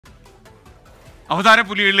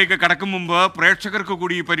അവതാരപ്പുലികളിലേക്ക് കടക്കും മുമ്പ് പ്രേക്ഷകർക്ക്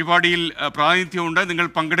കൂടി ഈ പരിപാടിയിൽ പ്രാതിനിധ്യമുണ്ട്. നിങ്ങൾ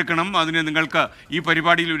പങ്കെടുക്കണം. അതിന് നിങ്ങൾക്ക് ഈ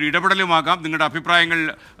പരിപാടിയിൽ ഒരു ഇടപെടലുമാകാം. നിങ്ങളുടെ അഭിപ്രായങ്ങൾ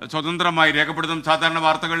സ്വതന്ത്രമായി രേഖപ്പെടുത്തും. സാധാരണ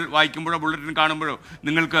വാർത്തകൾ വായിക്കുമ്പോഴോ ബുള്ളറ്റിൻ കാണുമ്പോഴോ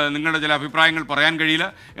നിങ്ങൾക്ക് നിങ്ങളുടെ ചില അഭിപ്രായങ്ങൾ പറയാൻ കഴിയില്ല.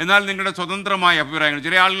 എന്നാൽ നിങ്ങളുടെ സ്വതന്ത്രമായ അഭിപ്രായങ്ങൾ,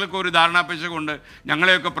 ചില ആളുകൾക്ക് ഒരു ധാരണാപേക്ഷ കൊണ്ട്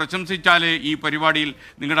ഞങ്ങളെയൊക്കെ പ്രശംസിച്ചാലേ ഈ പരിപാടിയിൽ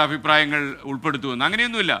നിങ്ങളുടെ അഭിപ്രായങ്ങൾ ഉൾപ്പെടുത്തുമെന്ന്.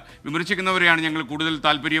 അങ്ങനെയൊന്നുമില്ല. വിമർശിക്കുന്നവരെയാണ് ഞങ്ങൾ കൂടുതൽ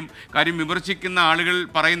താല്പര്യം. കാര്യം വിമർശിക്കുന്ന ആളുകൾ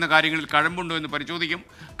പറയുന്ന കാര്യങ്ങളിൽ കഴമ്പുണ്ടോ എന്ന് പരിശോധിക്കും.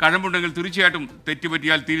 കഴമ്പുണ്ടെങ്കിൽ തീർച്ചയായിട്ടും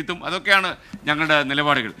തെറ്റുപറ്റിയാൽ തിരുത്തും. അതൊക്കെയാണ് ഞങ്ങളുടെ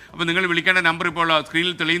നിലപാടുകൾ. അപ്പോൾ നിങ്ങൾ വിളിക്കേണ്ട നമ്പർ ഇപ്പോൾ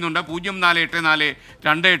സ്ക്രീനിൽ തെളിയുന്നുണ്ട്.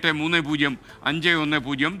 048430305110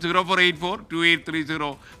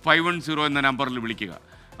 048428305110 എന്ന നമ്പറിൽ വിളിക്കുക.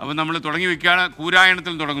 അപ്പോൾ നമ്മൾ തുടങ്ങി വയ്ക്കുകയാണ്.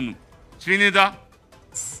 കൂരായണത്തിൽ തുടങ്ങുന്നു. ശ്രീനിത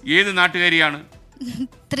ഏത് നാട്ടുകാരിയാണ്?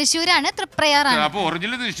 തൃശ്ശൂരാണ്, തൃപ്രയാറാണ്. അപ്പോൾ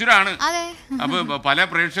ഒറിജിനൽ തൃശ്ശൂരാണ്. അപ്പോൾ പല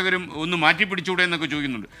പ്രേക്ഷകരും ഒന്ന് മാറ്റി പിടിച്ചൂടെ എന്നൊക്കെ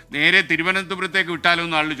ചോദിക്കുന്നുണ്ട്. നേരെ തിരുവനന്തപുരത്തേക്ക് വിട്ടാലോ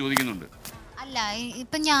എന്ന് ആളുകൾ ചോദിക്കുന്നുണ്ട്. അല്ല,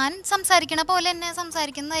 ഇപ്പൊ ഞാൻ സംസാരിക്കണ പോലെ തന്നെ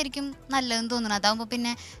സംസാരിക്കുന്നതായിരിക്കും നല്ലതെന്ന് തോന്നുന്നു. അതാവുമ്പോ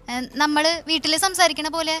പിന്നെ നമ്മള് വീട്ടില് സംസാരിക്കണ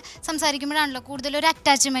പോലെ സംസാരിക്കുമ്പോഴാണല്ലോ കൂടുതൽ ഒരു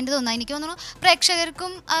അറ്റാച്ച്മെന്റ് തോന്നുന്നത്. എനിക്ക് തോന്നുന്നു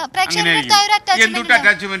പ്രേക്ഷകർക്കും പ്രേക്ഷകർക്ക്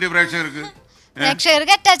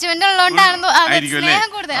അറ്റാച്ച്മെന്റ് ഉള്ളതുകൊണ്ടാണ്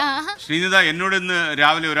കൂടുതൽ. ശ്രീനിത, എന്നോട് ഇന്ന്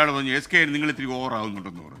രാവിലെ ഒരാൾ പറഞ്ഞു SK നിങ്ങൾ ഇത്തിരി ഓവർ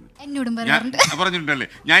ആവുന്നുണ്ടെന്ന് പറഞ്ഞു. എന്നോടും പറഞ്ഞിട്ടുണ്ടല്ലേ?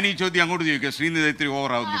 ഞാൻ ഈ ചോദ്യം അങ്ങോട്ട് ചോദിക്കാം. ശ്രീനിത ഇത്തിരി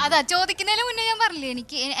ഓവർ ആവുന്നു. അതാ ചോദിക്കുന്നതിന് മുന്നേ ഞാൻ പറഞ്ഞില്ലേ,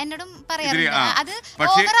 എനിക്ക് എന്നോടും പറയാറുണ്ട്. അത്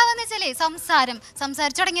ഓവറാവെന്ന് വെച്ചാലേ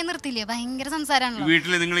സംസാരിച്ചു തുടങ്ങിയ നിർത്തില്ലേ, ഭയങ്കര സംസാരമാണല്ലോ.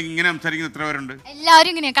 വീട്ടിൽ നിങ്ങൾ ഇങ്ങനെ സംസാരിക്കുന്ന എത്ര പേരുണ്ട്? എല്ലാവരും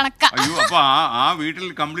ഇങ്ങനെയാ, കണക്കാ. അയ്യോ, അപ്പൊ ആ വീട്ടിൽ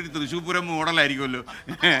കംപ്ലീറ്റ് തൃശ്ശൂർ പൂരം മോഡലായിരിക്കുമല്ലോ.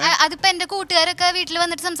 അതിപ്പോ എന്റെ കൂട്ടുകാരൊക്കെ വീട്ടിൽ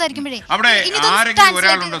വന്നിട്ട് സംസാരിക്കുമ്പോഴേ അവിടെ ആരെങ്കിലും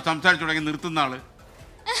ഒരാളുണ്ടോ സംസാരിച്ചു തുടങ്ങി നിർത്തുന്ന ആള്?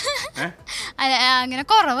 അങ്ങനെ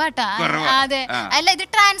കുറവാട്ടാ. അതെ, അല്ല, ഇത്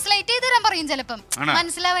ട്രാൻസ്ലേറ്റ് ചെയ്ത് തരാൻ പറയും ചിലപ്പം,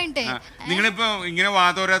 മനസ്സിലാവേണ്ടേ. നിങ്ങളിപ്പോ ഇങ്ങനെ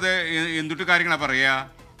വാതോരാതെ എന്തൊട്ട് കാര്യങ്ങളാ പറയാ?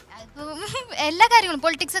 എല്ലാ കാര്യങ്ങളും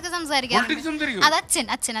പൊളിറ്റിക്സ് ഒക്കെ സംസാരിക്കാം. അത് അച്ഛൻ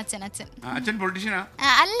പൊളിറ്റീഷ്യനാ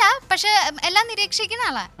അല്ല, പക്ഷെ എല്ലാം നിരീക്ഷിക്കുന്ന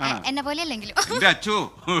ആളാ, എന്നെ പോലെ അല്ലെങ്കിലും. അച്ഛോ,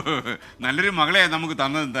 നല്ലൊരു മകളെ നമുക്ക്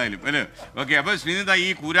തന്നത് എന്തായാലും അല്ലേ. ഓക്കെ, അപ്പൊ ശ്രീനിത, ഈ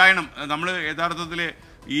കൂരായണം നമ്മൾ യഥാർത്ഥത്തില്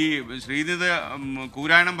ഈ ശ്രീനിത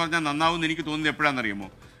കൂരായണം പറഞ്ഞാൽ നന്നാവും എനിക്ക് തോന്നുന്നത് എപ്പോഴാണെന്നറിയുമോ?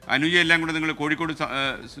 അനുജ എല്ലാം കൂടെ നിങ്ങൾ കോഴിക്കോട്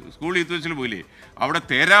സ്കൂൾ യൂത്ത് ഫെസ്റ്റിവൽ പോയില്ലേ, അവിടെ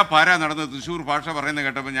തേരാ പാരാ നടന്ന് തൃശ്ശൂർ ഭാഷ പറയുന്നത്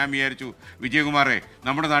കേട്ടപ്പോൾ ഞാൻ വിചാരിച്ചു, വിജയകുമാറെ,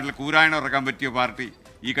 നമ്മുടെ നാട്ടിൽ കൂരായണം ഇറക്കാൻ പറ്റിയ പാർട്ടി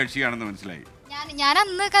ഈ കക്ഷിയാണെന്ന് മനസ്സിലായി. ഞാൻ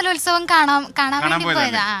അന്ന് കലോത്സവം കാണാൻ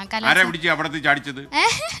പോയതാ. ആരാ പിടിച്ച് അപകടത്തിൽ ചാടിച്ചത്?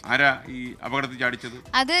 ആരാ ഈ അപകടത്തിൽ ചാടിച്ചത്?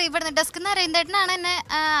 അത് ഇവിടുന്ന് ഡെസ്ക് അരവിന്ദേട്ടനാണ് എന്നെ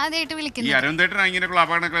ആദ്യമായിട്ട് വിളിക്കുന്നത്. ഈ അരവിന്ദേട്ടനാണ് ഇങ്ങനെയുള്ള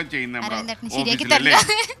അപകടങ്ങളൊക്കെ ചെയ്യുന്നത്.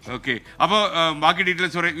 ഓക്കെ, അപ്പൊ ബാക്കി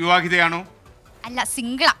ഡീറ്റെയിൽസ് പറയാം. വിവാഹിതയാണോ? അല്ല,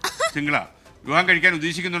 സിംഗിളാ. വിവാഹം കഴിക്കാൻ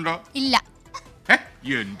ഉദ്ദേശിക്കുന്നുണ്ടോ? ഇല്ല.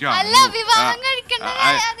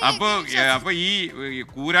 അപ്പൊ ഈ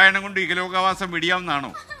കൂരായണം കൊണ്ട് ഇഹലോകവാസം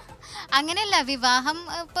വെടിയാവുന്നാണോ? അങ്ങനെയല്ല, വിവാഹം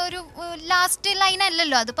ഇപ്പൊ ഒരു ലാസ്റ്റ് ലൈൻ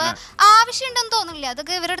അല്ലല്ലോ. അതിപ്പോ ആവശ്യമുണ്ടെന്ന് തോന്നുന്നില്ല.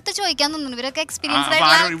 അതൊക്കെ ഇവരുടെ അടുത്ത് ചോദിക്കാൻ തോന്നുന്നു. ഇവരൊക്കെ എക്സ്പീരിയൻസ്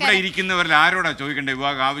ഇവിടെ ഇരിക്കുന്നവരിൽ ആരോടാ ചോദിക്കണ്ടേ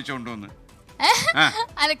വിവാഹം ആവശ്യമുണ്ടോന്ന്?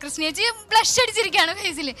 അല്ല, കൃഷ്ണേച്ചി ബ്ലഷ് അടിച്ചിരിക്കാണ്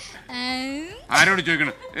ഫേസില്. ആരോട്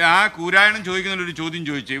ചോദിക്കണം? ആ കൂരായണം ചോദിക്കുന്ന ഒരു ചോദ്യം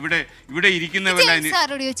ചോദിച്ചു. ഇവിടെ ഇരിക്കുന്നവരെല്ലാം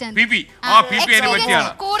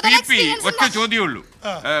ഒറ്റ ചോദ്യമുള്ളൂ.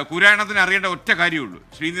 കൂരായണത്തിന് അറിയേണ്ട ഒറ്റ കാര്യമുള്ളൂ.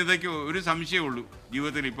 ശ്രീനിതയ്ക്ക് ഒരു സംശയമുള്ളൂ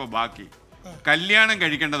ജീവിതത്തിൽ ഇപ്പൊ ബാക്കി. കല്യാണം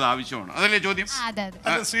കഴിക്കേണ്ടത് ആവശ്യമാണ്. അതല്ലേ ചോദ്യം?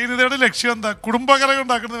 ശ്രീനിതയുടെ ലക്ഷ്യം എന്താ? കുടുംബകലകൾ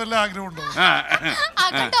ഉണ്ടാക്കുന്ന വല്ല ആഗ്രഹമുണ്ടോ?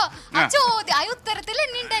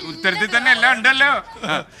 ഉത്തരത്തിൽ തന്നെ എല്ലാം ഉണ്ടല്ലോ.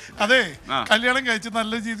 അതെ, കല്യാണം കഴിച്ച്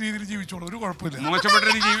നല്ല രീതിയിൽ ജീവിച്ചോളൂ, ഒരു കുഴപ്പമില്ല. മോശപ്പെട്ട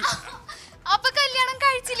അപ്പൊ കല്യാണം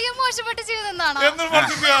കഴിച്ചില്ലെങ്കിൽ മോശപ്പെട്ട ജീവിതം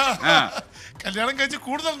കല്യാണം കഴിച്ച്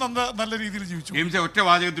കൂടുതൽ നല്ല രീതിയിൽ ജീവിച്ചു. ഗെയിംസ് ഒറ്റ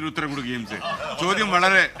വാചകത്തിൽ ഉത്തരം കൊടുക്കും. ഗെയിംസ് ചോദ്യം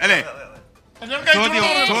വളരെ അല്ലേ?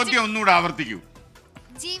 ചോദ്യം ഒന്നുകൂടെ ആവർത്തിക്കൂ.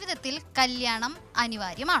 ജീവിതത്തിൽ കല്യാണം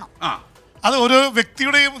അനിവാര്യമാണോ? അത് ഓരോ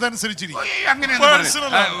വ്യക്തിയുടെയും ഇതനുസരിച്ചിരിക്കും.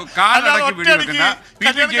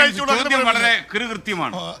 വളരെ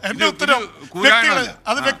കൃത്യമാണ്. എന്റെ ഉത്തരം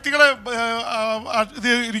അത് വ്യക്തികളെ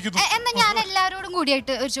ഇരിക്കുന്നു. എന്നാ ഞാൻ എല്ലാരോടും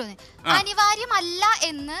കൂടിയായിട്ട് ഒരു ചോദ്യം, അനിവാര്യമല്ല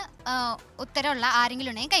എന്ന് ഉത്തരമുള്ള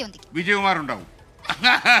ആരെങ്കിലും ഉണ്ടെങ്കിൽ കൈവന്തിക്കും. വിജയകുമാർ ഉണ്ടാവും.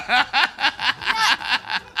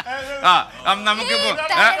 നമുക്കിപ്പോ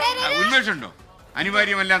ഉന്മേഷമുണ്ടോ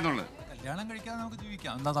അനിവാര്യമല്ല എന്നുള്ളത്? കല്യാണം കഴിക്കാതെ നമുക്ക്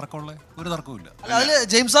ജീവിക്കാം. എന്താ തർക്കമുള്ളത്? ഒരു തർക്കവും. അതില്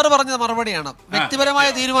ജെയിംസ് സാർ പറഞ്ഞ മറുപടിയാണ്, വ്യക്തിപരമായ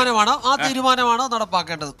തീരുമാനമാണ്, ആ തീരുമാനമാണ്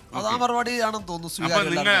നടപ്പാക്കേണ്ടത്. അത് ആ മറുപടിയാണെന്ന്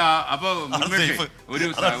തോന്നുന്നു. അപ്പൊ ഒരു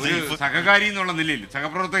സഹകാരി എന്നുള്ള നിലയിൽ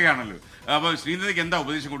സഹപ്രവർത്തകയാണല്ലോ. അപ്പൊ ശ്രീനിധിക്ക് എന്താ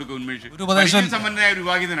ഉപദേശം കൊടുക്കുക ഉന്മേഷ്? ഉപദേശം സമ്പന്നനായ ഒരു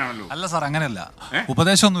വിവാഹിതനാണല്ലോ. അല്ല സാർ, അങ്ങനെയല്ല,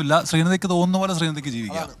 ഉപദേശമൊന്നുമില്ല. ശ്രീനിധിക്ക് തോന്നുന്ന പോലെ ശ്രീനിധിക്ക്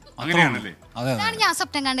ജീവിക്കാം. അങ്ങനെയാണല്ലേ? ഞാൻ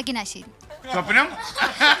സ്വപ്നം കണ്ട കിനാശേരി. സ്വപ്നം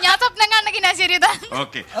ഞാൻ സ്വപ്നം കണ്ട കിനാശേരി.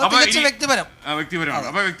 വ്യക്തിപരമാണ്.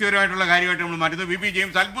 അപ്പൊ വ്യക്തിപരമായിട്ടുള്ള കാര്യമായിട്ട് നമ്മൾ മാറ്റുന്നു. വി പി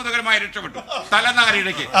ജെയിംസ് അത്ഭുതകരമായി രക്ഷപ്പെട്ടു.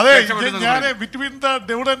 തലനാരിടയ്ക്ക്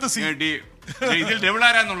ഇതിൽ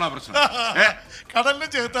ഡെവിളാരാന്നുള്ള പ്രശ്നം. കടലിന്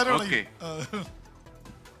ചേർത്താനോ.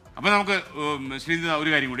 അപ്പോൾ നമുക്ക് ശ്രീനിധ ഒരു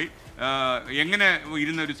കാര്യം കൂടി, എങ്ങനെ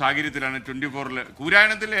ഇരുന്ന ഒരു സാഹചര്യത്തിലാണ് 24-ൽ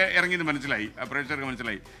കൂരായണത്തിൽ ഇറങ്ങിയത് മനസ്സിലായി, പ്രേക്ഷകർക്ക്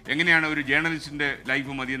മനസ്സിലായി, എങ്ങനെയാണ് ഒരു ജേർണലിസ്റ്റിന്റെ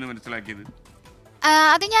ലൈഫ് മതിയെന്ന് മനസ്സിലാക്കിയത്?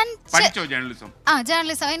 അത് ഞാൻ പഠിച്ചോ ജേർണലിസം?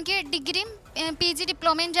 ജേർണലിസം എനിക്ക് ഡിഗ്രിയും PG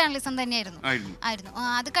ഡിപ്ലോമയും ജേർണലിസം തന്നെയായിരുന്നു.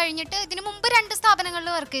 അത് കഴിഞ്ഞിട്ട് ഇതിനു മുമ്പ് 2 സ്ഥാപനങ്ങളിൽ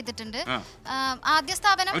വർക്ക് ചെയ്തിട്ടുണ്ട്. ആദ്യ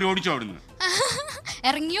സ്ഥാപനം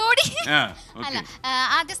ഇറങ്ങിയോടി അല്ല,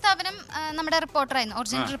 ആദ്യ സ്ഥാപനം നമ്മുടെ റിപ്പോർട്ടറായിരുന്നു,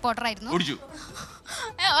 ഒറിജിനൽ റിപ്പോർട്ടറായിരുന്നു.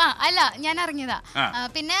 അല്ല, ഞാൻ ഇറങ്ങിയതാ.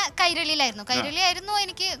 പിന്നെ കൈരളിയിലായിരുന്നു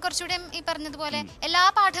എനിക്ക് കുറച്ചുകൂടെ ഈ പറഞ്ഞതുപോലെ എല്ലാ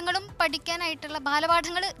പാഠങ്ങളും പഠിക്കാനായിട്ടുള്ള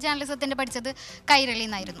ബാലപാഠങ്ങൾ ജേർണലിസത്തിന്റെ പഠിച്ചത് കൈരളിയിൽ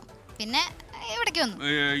നിന്നായിരുന്നു. പിന്നെ ഇവിടേക്ക് വന്നു.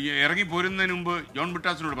 ഇറങ്ങി പോരുന്നതിന് മുമ്പ് ജോൺ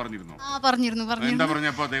ബ്രിട്ടാസിനോട് പറഞ്ഞിരുന്നു?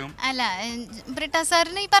 അല്ല, ബ്രിട്ടാസ്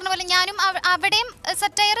സാറിന് ഈ പറഞ്ഞ പോലെ ഞാനും അവിടെയും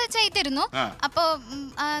സറ്റയർ ചെയ്തിരുന്നു. അപ്പൊ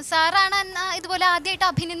സാറാണ് ഇതുപോലെ ആദ്യമായിട്ട്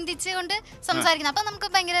അഭിനന്ദിച്ചുകൊണ്ട് സംസാരിക്കുന്നത്. അപ്പൊ നമുക്ക്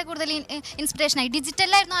ഭയങ്കര കൂടുതൽ ഇൻസ്പിറേഷൻ ആയി.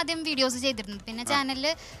 ഡിജിറ്റലായിരുന്നു ആദ്യം വീഡിയോസ് ചെയ്തിരുന്നത്, പിന്നെ ചാനലിൽ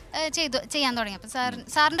ചെയ്യാൻ തുടങ്ങി. അപ്പൊ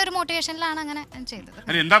സാറിന്റെ ഒരു മോട്ടിവേഷനിലാണ് അങ്ങനെ ചെയ്തത്.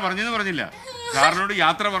 എന്താ പറഞ്ഞെന്ന് പറഞ്ഞില്ല? സാറിനോട്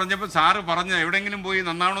യാത്ര പറഞ്ഞപ്പോ സാറ് പറഞ്ഞ എവിടെങ്കിലും പോയി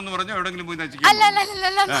നന്നാവണമെന്ന് പറഞ്ഞോ, എവിടെങ്കിലും പോയി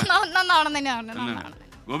നന്നാവണം തന്നെയാണ്.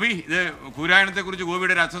 ഗോപി, ഇത് കൂരായണത്തെ കുറിച്ച്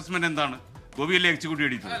ഗോപിയുടെ ഒരു അസസ്മെന്റ് എന്താണ്? ഗോപിയല്ലേ എക്സിക്യൂട്ടീവ്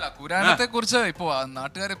എഡിറ്റർ. കൂരായണത്തെ കുറിച്ച് ഇപ്പൊ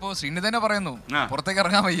നാട്ടുകാരിപ്പോ ശ്രീനിധനെ പറയുന്നു പുറത്തേക്ക്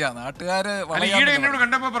ഇറങ്ങാൻ വയ്യ, നാട്ടുകാര് ഈയിടെ എന്നോട്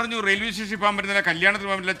കണ്ടപ്പോ പറഞ്ഞു റെയിൽവേ സ്റ്റേഷനിൽ പോകാൻ പറ്റുന്നില്ല, കല്യാണത്തിന്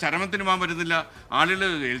പോകാൻ പറ്റില്ല, ചരമത്തിന് പോകാൻ പറ്റുന്നില്ല, ആളുകൾ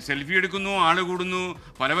സെൽഫി എടുക്കുന്നു, ആള് കൂടുന്നു,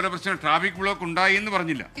 പല പല പ്രശ്നം, ട്രാഫിക് ബ്ലോക്ക് ഉണ്ടായി എന്ന്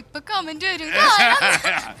പറഞ്ഞില്ല.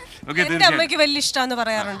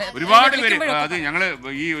 ഒരുപാട് പേര് അത് ഞങ്ങള്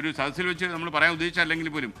ഈ ഒരു സദസ്സിൽ വെച്ച് നമ്മൾ പറയാൻ ഉദ്ദേശിച്ചല്ലെങ്കിൽ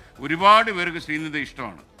പോലും ഒരുപാട് പേർക്ക് ശ്രീനിധ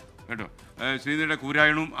ഇഷ്ടമാണ് കേട്ടോ. ശ്രീനിധയുടെ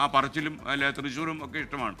കൂരായണവും ആ പറച്ചിലും അല്ല തൃശ്ശൂരും ഒക്കെ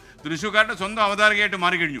ഇഷ്ടമാണ്. തൃശ്ശൂർക്കാരുടെ സ്വന്തം അവതാരകയായിട്ട്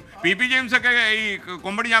മാറിക്കഴിഞ്ഞു. പി ജെയിംസ് ഒക്കെ ഈ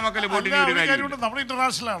കൊമ്പടി ഞാമക്കല് പോയിട്ട് ഒരു കാര്യം.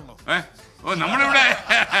 നമ്മളിവിടെ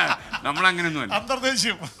നമ്മളങ്ങനെയൊന്നുമല്ല,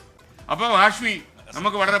 അന്തർദേശീയം. അപ്പോൾ ഹാഷ്മി,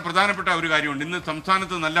 നമുക്ക് വളരെ പ്രധാനപ്പെട്ട ഒരു കാര്യമുണ്ട്. ഇന്ന്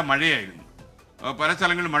സംസ്ഥാനത്ത് നല്ല മഴയായിരുന്നു, പല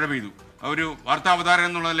സ്ഥലങ്ങളിലും മഴ പെയ്തു. ഒരു വാർത്താ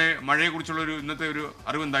അവതാരകൻ എന്നുള്ളതിലെ മഴയെക്കുറിച്ചുള്ള ഒരു ഇന്നത്തെ ഒരു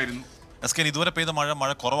അറിവെന്തായിരുന്നു? ഇതുവരെ പെയ്ത മഴ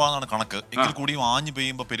കുറവാണെന്നാണ് കണക്ക്. എങ്കിൽ കൂടിയും ആഞ്ഞു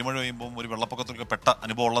പെയ്യുമ്പോൾ, പെരുമഴ പെയ്യുമ്പോൾ ഒരു വെള്ളപ്പൊക്കത്തിലൊക്കെ പെട്ട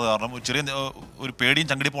അനുഭവം ഉള്ളത് കാരണം ഒരു ചെറിയ ഒരു പേടിയും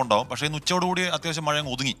ചങ്കടിപ്പും ഉണ്ടാവും. പക്ഷേ ഇന്ന് ഉച്ചയോടുകൂടി അത്യാവശ്യം മഴ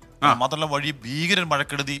അങ്ങ് ഒതുങ്ങി. മാത്രമല്ല വഴി ഭീകര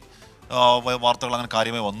മഴക്കെടുതി വാർത്തകൾ അങ്ങനെ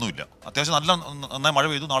കാര്യമായി ഒന്നുമില്ല. അത്യാവശ്യം നന്നായി മഴ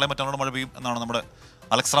പെയ്തു. നാളെ മറ്റന്നാൾ മഴ പെയ്യും എന്നാണ് നമ്മുടെ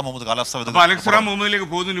അലക്സറ മുഹമ്മദ് കാലാവസ്ഥ. അലക്സറ മുഹമ്മദിലേക്ക്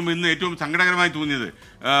പോകുന്നതിന് മുമ്പ് ഇന്ന് ഏറ്റവും സങ്കടകരമായി തോന്നിയത്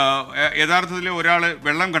യഥാർത്ഥത്തിൽ ഒരാൾ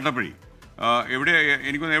വെള്ളം കണ്ടപ്പോഴേ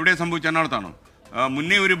എവിടെ സംഭവിച്ച എറണാകുളത്താണോ,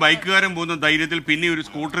 മുന്നേ ഒരു ബൈക്കുകാരൻ പോകുന്ന ധൈര്യത്തിൽ പിന്നെ ഒരു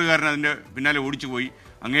സ്കൂട്ടറുകാരൻ അതിൻ്റെ പിന്നാലെ ഓടിച്ചു പോയി,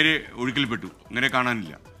 അങ്ങേരെ ഒഴുക്കിൽപ്പെട്ടു, അങ്ങനെ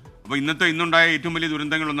കാണാനില്ല. അപ്പോൾ ഇന്നുണ്ടായ ഏറ്റവും വലിയ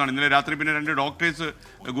ദുരന്തങ്ങളൊന്നാണ്. ഇന്നലെ രാത്രി പിന്നെ 2 ഡോക്ടേഴ്സ്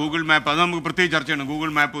ഗൂഗിൾ മാപ്പ്, അത് നമുക്ക് പ്രത്യേക ചർച്ചയാണ്,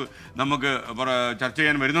 ഗൂഗിൾ മാപ്പ് നമുക്ക് ചർച്ച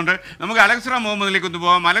ചെയ്യാൻ വരുന്നുണ്ട്. നമുക്ക് അലക്സറ മുഹമ്മദിലേക്ക് ഒന്ന്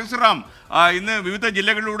പോകാം. അലക്സറാം, ഇന്ന് വിവിധ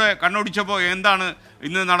ജില്ലകളിലൂടെ കണ്ണോടിച്ചപ്പോൾ എന്താണ്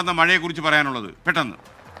ഇന്ന് നടന്ന മഴയെക്കുറിച്ച് പറയാനുള്ളത് പെട്ടെന്ന്?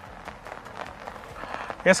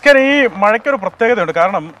 എസ്കൻ, ഈ മഴയ്ക്കൊരു പ്രത്യേകതയുണ്ട്.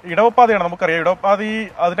 കാരണം ഇടവപ്പാതിയാണ്, നമുക്കറിയാം. ഇടവപ്പാതി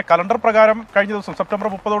അതിൻ്റെ കലണ്ടർ പ്രകാരം കഴിഞ്ഞ ദിവസം സെപ്റ്റംബർ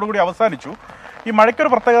 30 അവസാനിച്ചു. ഈ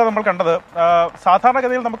മഴയ്ക്കൊരു പ്രത്യേകത നമ്മൾ കണ്ടത്,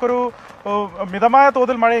 സാധാരണഗതിയിൽ നമുക്കൊരു മിതമായ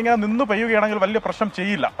തോതിൽ മഴ ഇങ്ങനെ നിന്ന് പെയ്യുകയാണെങ്കിൽ വലിയ പ്രശ്നം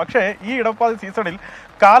ചെയ്യില്ല. പക്ഷേ ഈ ഇടവപ്പാതി സീസണിൽ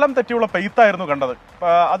കാലം തെറ്റിയുള്ള പെയ്ത്തായിരുന്നു കണ്ടത്.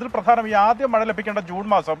 അതിൽ പ്രധാനം ഈ ആദ്യം മഴ ലഭിക്കേണ്ട ജൂൺ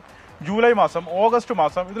മാസം, ജൂലൈ മാസം, ഓഗസ്റ്റ്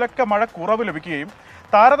മാസം, ഇതിലൊക്കെ മഴ കുറവ് ലഭിക്കുകയും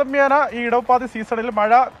താരതമ്യേന ഈ ഇടവപ്പാതി സീസണിൽ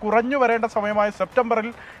മഴ കുറഞ്ഞു വരേണ്ട സമയമായ സെപ്റ്റംബറിൽ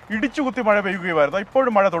ഇടിച്ചുകുത്തി മഴ പെയ്യുകയായിരുന്നു.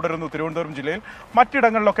 ഇപ്പോഴും മഴ തുടരുന്നു തിരുവനന്തപുരം ജില്ലയിൽ.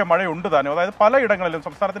 മറ്റിടങ്ങളിലൊക്കെ മഴയുണ്ട് താനും. അതായത് പലയിടങ്ങളിലും,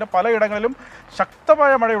 സംസ്ഥാനത്തിൻ്റെ പലയിടങ്ങളിലും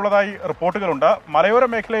ശക്തമായ മഴയുള്ളതായി റിപ്പോർട്ടുകളുണ്ട്. മലയോര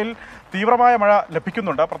മേഖലയിൽ തീവ്രമായ മഴ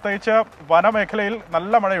ലഭിക്കുന്നുണ്ട്. പ്രത്യേകിച്ച് വനമേഖലയിൽ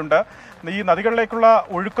നല്ല മഴയുണ്ട്. ഈ നദികളിലേക്കുള്ള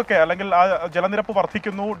ഒഴുക്കൊക്കെ, അല്ലെങ്കിൽ ആ ജലനിരപ്പ്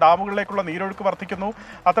വർദ്ധിക്കുന്നു, ഡാമുകളിലേക്കുള്ള നീരൊഴുക്ക് വർദ്ധിക്കുന്നു.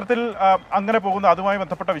 അത്തരത്തിൽ അങ്ങനെ പോകുന്ന അതുമായി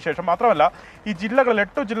ബന്ധപ്പെട്ട വിശേഷം. മാത്രമല്ല ഈ ജില്ലകളിൽ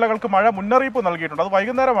 8 ജില്ലകൾക്ക് മഴ മുന്നറിയിപ്പ് നൽകിയിട്ടുണ്ട്. അത്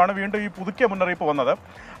വൈകുന്നേരമാണ് വീണ്ടും ഈ പുതുക്കിയ മുന്നറിയിപ്പ് വന്നത്.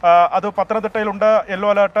 അത് പത്തനംതിട്ടയിലുണ്ട് യെല്ലോ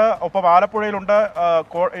അലേർട്ട്, ഒപ്പം ആലപ്പുഴയിലുണ്ട്,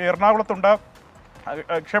 എറണാകുളത്തുണ്ട്,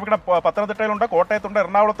 പത്തനംതിട്ടയിലുണ്ട്, കോട്ടയത്തുണ്ട്,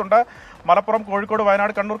 എറണാകുളത്തുണ്ട്, മലപ്പുറം, കോഴിക്കോട്,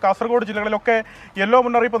 വയനാട്, കണ്ണൂർ, കാസർഗോഡ് ജില്ലകളിലൊക്കെ യെല്ലോ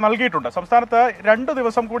മുന്നറിയിപ്പ് നൽകിയിട്ടുണ്ട്. സംസ്ഥാനത്ത് 2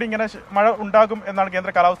 ദിവസം കൂടി ഇങ്ങനെ മഴ ഉണ്ടാകും എന്നാണ്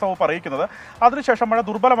കേന്ദ്ര കാലാവസ്ഥാ വകുപ്പ് അറിയിക്കുന്നത്. അതിനുശേഷം മഴ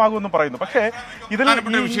ദുർബലമാകുമെന്നും പറയുന്നു. പക്ഷേ ഇതിൽ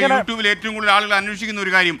യൂട്യൂബിൽ ഏറ്റവും കൂടുതൽ ആളുകൾ അന്വേഷിക്കുന്ന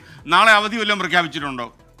ഒരു കാര്യം, നാളെ അവധി വല്ലതും പ്രഖ്യാപിച്ചിട്ടുണ്ടോ?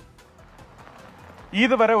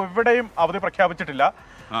 ഇതുവരെ എവിടെയും അവധി പ്രഖ്യാപിച്ചിട്ടില്ല.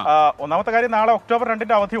 ഒന്നാമത്തെ കാര്യം, നാളെ ഒക്ടോബർ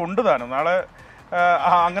 2 അവധി ഉണ്ട് താനും. നാളെ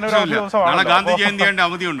അങ്ങനെ ഒരു ദിവസമാണ്, ഗാന്ധി ജയന്തിയുടെ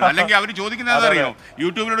അവധിയുണ്ട്. അല്ലെങ്കിൽ അവർ ചോദിക്കുന്നത് അറിയോ,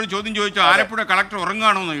 യൂട്യൂബിലൊരു ചോദ്യം ചോദിച്ചു, ആലപ്പുഴ കളക്ടർ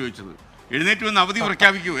ഉറങ്ങുകയാണോ എന്ന് ചോദിച്ചത്. എഴുന്നേറ്റ് വന്ന് അവധി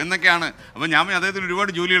പ്രഖ്യാപിക്കൂ എന്നൊക്കെയാണ്. അപ്പോൾ ഞാൻ അദ്ദേഹത്തിന്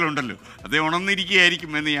ഒരുപാട് ജോലികളുണ്ടല്ലോ, അദ്ദേഹം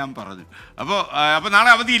ഉണർന്നിരിക്കുകയായിരിക്കും എന്ന് ഞാൻ പറഞ്ഞു. അപ്പോൾ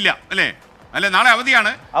നാളെ അവധിയില്ല അല്ലേ? അല്ലെ, നാളെ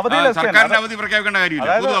അവധിയാണ്, സർക്കാരിന്റെ അവധി പ്രഖ്യാപിക്കേണ്ട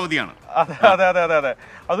കാര്യമില്ല, പൊതു അവധിയാണ്. അതെ അതെ അതെ അതെ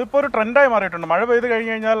അതിപ്പോ ഒരു ട്രെൻഡായി മാറിയിട്ടുണ്ട്. മഴ പെയ്ത്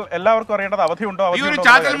കഴിഞ്ഞ് കഴിഞ്ഞാൽ എല്ലാവർക്കും അറിയേണ്ടത് അവധിയുണ്ടോ. ഈ ഒരു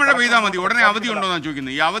ചാറ്റൽ മഴ പെയ്താൽ മതി, ഉടനെ അവധി ഉണ്ടോ എന്നാണ്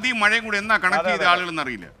ചോദിക്കുന്നത്. ഈ അവധിയും മഴയും കൂടെ എന്നാ കണക്ട് ചെയ്ത ആളുകളെന്ന്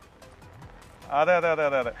അറിയില്ല. അതെ അതെ അതെ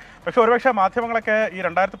അതെ അതെ പക്ഷേ ഒരുപക്ഷെ മാധ്യമങ്ങളൊക്കെ ഈ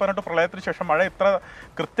 2018 പ്രളയത്തിന് ശേഷം മഴ ഇത്ര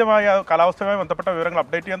കൃത്യമായ കാലാവസ്ഥയുമായി ബന്ധപ്പെട്ട വിവരങ്ങൾ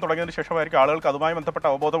അപ്ഡേറ്റ് ചെയ്യാൻ തുടങ്ങിയതിന് ശേഷമായിരിക്കും ആളുകൾക്ക് അതുമായി ബന്ധപ്പെട്ട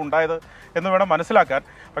അവബോധം ഉണ്ടായത് എന്ന് വേണം മനസ്സിലാക്കാൻ.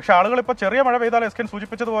 പക്ഷേ ആളുകൾ ഇപ്പോൾ ചെറിയ മഴ പെയ്താൽ എസ് കെ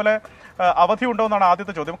സൂചിപ്പിച്ചതുപോലെ അവധി ഉണ്ടോ എന്നാണ്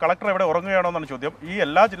ആദ്യത്തെ ചോദ്യം. കളക്ടർ എവിടെ ഉറങ്ങുകയാണോ എന്നാണ് ചോദ്യം. ഈ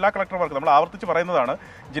എല്ലാ ജില്ലാ കളക്ടർമാർക്ക് നമ്മൾ ആവർത്തിച്ച് പറയുന്നതാണ്,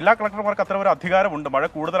 ജില്ലാ കളക്ടർമാർക്ക് അത്തരം ഒരു അധികാരമുണ്ട്. മഴ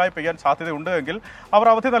കൂടുതലായി പെയ്യാൻ സാധ്യതയുണ്ട് എങ്കിൽ അവർ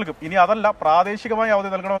അവധി നൽകും. ഇനി അതല്ല, പ്രാദേശികമായി അവധി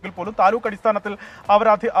നൽകണമെങ്കിൽ പോലും താലൂക്ക് അടിസ്ഥാനത്തിൽ അവർ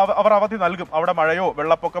അവധി നൽകും. അവിടെ മഴയോ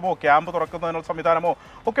വെള്ളപ്പൊക്കമോ ക്യാമ്പ് തുറക്കുന്നതിനുള്ള സംവിധാനമോ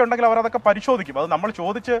ഒക്കെ ഉണ്ടെങ്കിൽ അവർ അതൊക്കെ പരിശോധിക്കും. അത് നമ്മൾ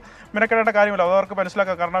ചോദിച്ച് മിനക്കെടേണ്ട കാര്യമില്ല, അതവർക്ക്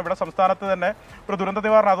മനസ്സിലാക്കാം. കാരണം ഇവിടെ സംസ്ഥാനത്ത് തന്നെ ഒരു ദുരന്ത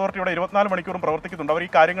നിവാരണ അതോറിറ്റി ഇവിടെ 24 മണിക്കൂറും പ്രവർത്തിക്കുന്നുണ്ട്. അവർ ഈ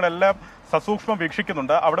കാര്യങ്ങളെല്ലാം സസൂക്ഷ്മം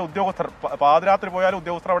വീക്ഷിക്കുന്നുണ്ട്. അവിടെ ഉദ്യോഗസ്ഥർ പാതിരാത്രി പോയാലും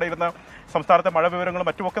ഉദ്യോഗസ്ഥർ അവിടെ ഇരുന്ന് സംസ്ഥാനത്തെ മഴ വിവരങ്ങളും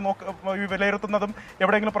മറ്റുമൊക്കെ വിലയിരുത്തുന്നതും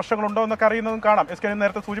എവിടെയെങ്കിലും പ്രശ്നങ്ങളുണ്ടോ എന്നൊക്കെ അറിയുന്നതും കാണാം. എസ് കെ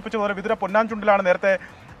നേരത്തെ സൂചിപ്പിച്ചതുപോലെ വിതുര പൊന്നാഞ്ചുണ്ടിലാണ് നേരത്തെ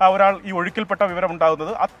ഒരാൾ ഈ ഒഴുക്കിൽപ്പെട്ട വിവരം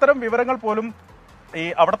ഉണ്ടാകുന്നത്. അത്തരം വിവരങ്ങൾ പോലും ഈ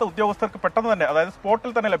അവിടുത്തെ ഉദ്യോഗസ്ഥർക്ക് പെട്ടെന്ന് തന്നെ, അതായത്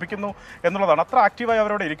സ്പോട്ടിൽ തന്നെ ലഭിക്കുന്നു എന്നുള്ളതാണ്. അത്ര ആക്റ്റീവായി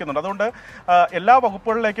അവരോട് ഇരിക്കുന്നുണ്ട്. അതുകൊണ്ട് എല്ലാ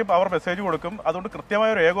വകുപ്പുകളിലേക്കും അവർ മെസ്സേജ് കൊടുക്കും. അതുകൊണ്ട് കൃത്യമായ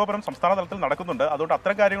ഒരു ഏകോപനം സംസ്ഥാന തലത്തിൽ നടക്കുന്നുണ്ട്. അതുകൊണ്ട്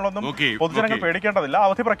അത്തരം കാര്യങ്ങളൊന്നും പൊതുജനങ്ങൾ പേടിക്കേണ്ടതില്ല.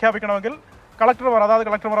 അവധി പ്രഖ്യാപിക്കണമെങ്കിൽ അതാത്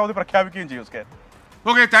കളക്ടർമാർ അവധി പ്രഖ്യാപിക്കുകയും ചെയ്യും.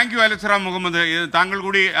 Okay, thank you അലക്സറാം Muhammad. താങ്കൾ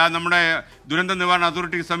കൂടി നമ്മുടെ ദുരന്ത നിവാരണ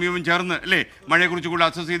അതോറിറ്റിക്ക് സമീപം ചേർന്ന് അല്ലേ മഴയെക്കുറിച്ച് കൂടി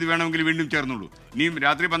അസസ് ചെയ്ത് വേണമെങ്കിൽ വീണ്ടും ചേർന്നുള്ളൂ. ഇനിയും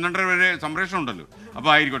രാത്രി 12 വരെ സംപ്രേഷണം ഉണ്ടല്ലോ,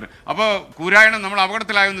 അപ്പോൾ ആയിരിക്കട്ടെ. അപ്പോൾ കൂരായണം നമ്മൾ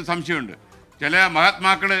അപകടത്തിലായെന്ന് സംശയമുണ്ട്. ചില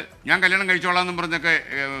മഹാത്മാക്കൾ ഞാൻ കല്യാണം കഴിച്ചോളാം എന്നും പറഞ്ഞൊക്കെ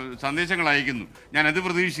സന്ദേശങ്ങൾ അയക്കുന്നു. ഞാനത്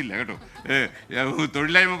പ്രതീക്ഷിച്ചില്ല കേട്ടോ.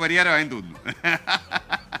 തൊഴിലില്ലായ്മ പരിഹാരമായെന്ന് തോന്നുന്നു.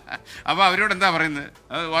 അപ്പോൾ അവരോട് എന്താ പറയുന്നത്?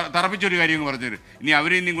 തറപ്പിച്ചൊരു കാര്യം പറഞ്ഞത്, ഇനി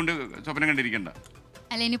അവരെ ഇനിയും കൊണ്ട് സ്വപ്നം കണ്ടിരിക്കണ്ട.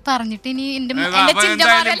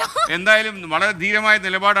 എന്തായാലും വളരെ ധീരമായ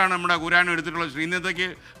നിലപാടാണ് നമ്മുടെ കൂരായണം എടുത്തിട്ടുള്ളത്. ശ്രീനേതയ്ക്ക്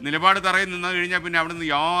നിലപാട് തറയിൽ നിന്ന് കഴിഞ്ഞാൽ പിന്നെ അവിടെ നിന്ന്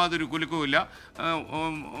യാതൊരു കുലുക്കവുമില്ല.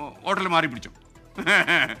 ഹോട്ടൽ മാറി പിടിച്ചു,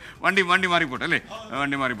 വണ്ടി മാറിപ്പോട്ടെ അല്ലേ,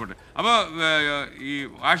 വണ്ടി മാറിപ്പോട്ടെ. അപ്പോൾ ഈ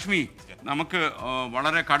ആഷ്മി, നമുക്ക്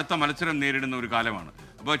വളരെ കടുത്ത മത്സരം നേരിടുന്ന ഒരു കാലമാണ്.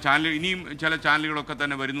 അപ്പോൾ ഇനിയും ചില ചാനലുകളൊക്കെ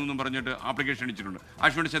തന്നെ വരുന്നു എന്നും പറഞ്ഞിട്ട് ആപ്ലിക്കേഷൻ അടിച്ചിട്ടുണ്ട്.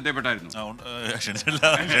 ആഷ്മിയുടെ ശ്രദ്ധപ്പെട്ടായിരുന്നു?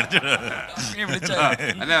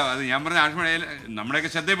 അല്ല, അത് ഞാൻ പറഞ്ഞ ആഷ്മി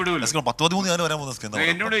നമ്മുടെയൊക്കെ ശ്രദ്ധപ്പെടുമല്ലോ.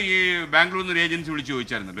 എന്നോട് ഈ ബാംഗ്ലൂരിൽ നിന്ന് ഒരു ഏജൻസി വിളിച്ച്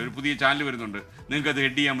ചോദിച്ചായിരുന്നല്ലോ, ഒരു പുതിയ ചാനൽ വരുന്നുണ്ട്, നിങ്ങൾക്ക് അത്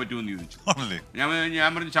ഹെഡ് ചെയ്യാൻ പറ്റുമെന്ന് ചോദിച്ചു. ഞാൻ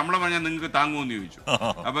പറഞ്ഞു ശമ്പളം പറഞ്ഞാൽ നിങ്ങൾക്ക് താങ്ങുമെന്ന് ചോദിച്ചു.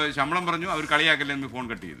 അപ്പോൾ ശമ്പളം പറഞ്ഞു, അവർ കളിയാക്കല്ലേ എന്ന് ഫോൺ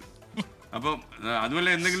കട്ട് ചെയ്തു. അപ്പം അതുപോലെ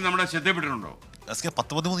എന്തെങ്കിലും നമ്മുടെ ശ്രദ്ധപ്പെട്ടിട്ടുണ്ടോ?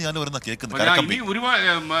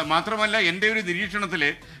 മാത്രമല്ല, എൻ്റെ ഒരു നിരീക്ഷണത്തില്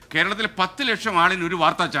കേരളത്തിലെ 10 ലക്ഷം ആളിന് ഒരു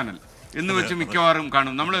വാർത്താ ചാനൽ എന്ന് വെച്ച് മിക്കവാറും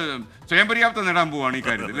കാണും. നമ്മൾ സ്വയം പര്യാപ്തം നേടാൻ പോവാണ് ഈ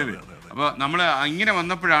കാര്യത്തിൽ അല്ലേ. അപ്പോൾ നമ്മൾ ഇങ്ങനെ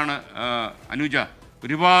വന്നപ്പോഴാണ് അനുജ,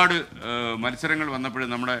 ഒരുപാട് മത്സരങ്ങൾ വന്നപ്പോഴും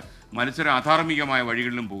നമ്മുടെ മത്സരം അധാർമികമായ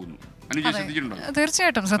വഴികളിലും പോകുന്നു. അനുജ ശ്രദ്ധിച്ചിട്ടുണ്ടോ?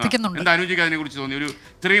 തീർച്ചയായിട്ടും ശ്രദ്ധിക്കുന്നുണ്ട്. എന്താ അനുജയ്ക്ക് അതിനെ കുറിച്ച് തോന്നി? ഒരു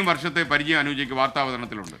ഇത്രയും വർഷത്തെ പരിചയം അനുജയ്ക്ക്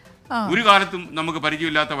വാർത്താവതരണത്തിലുണ്ട്. ഒരു കാലത്തും നമുക്ക്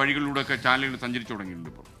പരിചയമില്ലാത്ത വഴികളിലൂടെ ഒക്കെ ചാനലുകൾ സഞ്ചരിച്ചു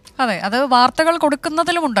തുടങ്ങിയിട്ടുണ്ട് ഇപ്പോൾ. അതെ, അത് വാർത്തകൾ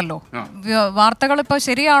കൊടുക്കുന്നതിലുമുണ്ടല്ലോ. വാർത്തകൾ ഇപ്പോൾ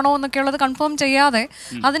ശരിയാണോ എന്നൊക്കെയുള്ളത് കൺഫേം ചെയ്യാതെ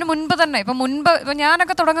അതിന് മുൻപ് തന്നെ ഇപ്പൊ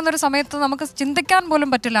ഞാനൊക്കെ തുടങ്ങുന്ന ഒരു സമയത്ത് നമുക്ക് ചിന്തിക്കാൻ പോലും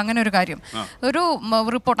പറ്റില്ല അങ്ങനെ ഒരു കാര്യം. ഒരു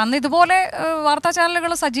റിപ്പോർട്ട് അന്ന് ഇതുപോലെ വാർത്താ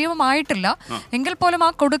ചാനലുകൾ സജീവമായിട്ടില്ല എങ്കിൽ പോലും ആ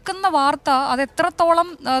കൊടുക്കുന്ന വാർത്ത അത് എത്രത്തോളം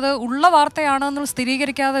അത് ഉള്ള വാർത്തയാണെന്ന്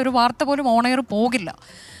സ്ഥിരീകരിക്കാതെ ഒരു വാർത്ത പോലും ഓൺ എയർ പോകില്ല.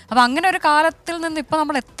 അപ്പൊ അങ്ങനെ ഒരു കാലത്തിൽ നിന്ന് ഇപ്പൊ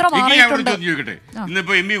നമ്മൾ എത്ര മാറിയിട്ടുണ്ട്.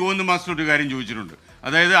 ഇന്നിപ്പോ എം ഇ ഗോവിന്ദ മാസ്റ്റർ ഒരു കാര്യം ചോദിച്ചിട്ടുണ്ട്.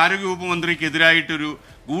 അതായത് ആരോഗ്യവകുപ്പ് മന്ത്രിക്കെതിരായിട്ടൊരു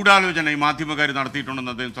ഗൂഢാലോചന ഈ മാധ്യമക്കാർ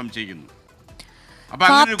നടത്തിയിട്ടുണ്ടെന്ന് അദ്ദേഹം സംശയിക്കുന്നു.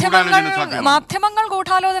 മാധ്യമങ്ങൾ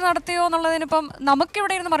ഗൂഢാലോചന നടത്തിയോ എന്നുള്ളതിനിപ്പം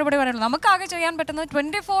നമുക്കിവിടെ ഇരുന്ന് മറുപടി പറയാനുള്ളൂ. നമുക്ക് ആകെ ചെയ്യാൻ പറ്റുന്നത്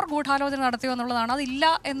 24 ഗൂഢാലോചന നടത്തിയോ എന്നുള്ളതാണ്. അതില്ല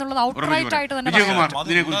എന്നുള്ളത് ഔട്ട്റൈറ്റ് ആയിട്ട് തന്നെ.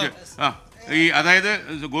 അതായത്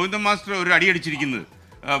ഗോവിന്ദ മാസ്റ്റർ ഒരു അടി അടിച്ചിരിക്കുന്നത്,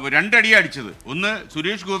 2 അടിയാണ് അടിച്ചത്. ഒന്ന്,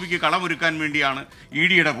 സുരേഷ് ഗോപിക്ക് കളമൊരുക്കാൻ വേണ്ടിയാണ്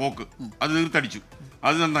ഇഡിയുടെ പോക്ക്, അത് തീർത്തടിച്ചു,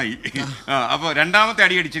 അത് നന്നായി. അപ്പോൾ രണ്ടാമത്തെ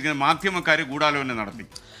അടി അടിച്ചിരിക്കുന്നത് മാധ്യമക്കാർ ഗൂഢാലോചന നടത്തി.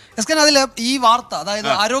 അതിൽ ഈ വാർത്ത, അതായത്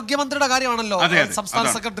ആരോഗ്യമന്ത്രിയുടെ കാര്യമാണല്ലോ സംസ്ഥാന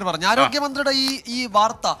സെക്രട്ടറി പറഞ്ഞു. ആരോഗ്യമന്ത്രിയുടെ ഈ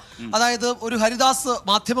വാർത്ത, അതായത് ഒരു ഹരിദാസ്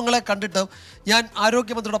മാധ്യമങ്ങളെ കണ്ടിട്ട് ഞാൻ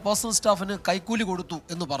ആരോഗ്യമന്ത്രിയുടെ പേഴ്സണൽ സ്റ്റാഫിന് കൈക്കൂലി കൊടുത്തു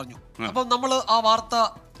എന്ന് പറഞ്ഞു. അപ്പം നമ്മൾ ആ വാർത്ത,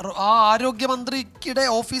 ആ ആരോഗ്യമന്ത്രിയുടെ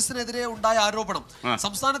ഓഫീസിനെതിരെ ഉണ്ടായ ആരോപണം,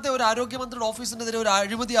 സംസ്ഥാനത്തെ ഒരു ആരോഗ്യമന്ത്രിയുടെ ഓഫീസിനെതിരെ ഒരു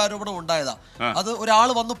അഴിമതി ആരോപണം ഉണ്ടായതാ. അത് ഒരാൾ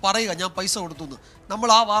വന്ന് പറയുക ഞാൻ പൈസ കൊടുത്തു എന്ന്. നമ്മൾ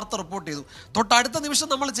ആ വാർത്ത റിപ്പോർട്ട് ചെയ്തു. തൊട്ടടുത്ത നിമിഷം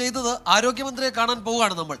നമ്മൾ ചെയ്തത് ആരോഗ്യമന്ത്രിയെ കാണാൻ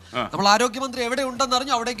പോവുകയാണ്. നമ്മൾ ആരോഗ്യമന്ത്രി എവിടെ ഉണ്ടെന്ന്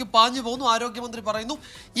അറിഞ്ഞു, അവിടേക്ക് പാഞ്ഞു പോകുന്നു. ആരോഗ്യമന്ത്രി പറയുന്നു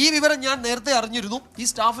ഈ വിവരം ഞാൻ നേരത്തെ അറിഞ്ഞിരുന്നു, ഈ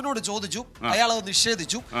സ്റ്റാഫിനോട് ചോദിച്ചു, അയാൾ അത്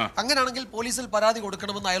നിഷേധിച്ചു, അങ്ങനെയാണെങ്കിൽ പോലീസിൽ പരാതി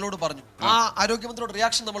കൊടുക്കണമെന്ന് അയാളോട് പറഞ്ഞു. ആ ആരോഗ്യമന്ത്രിയുടെ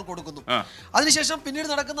റിയാക്ഷൻ നമ്മൾ കൊടുക്കുന്നു. അതിനുശേഷം പിന്നീട്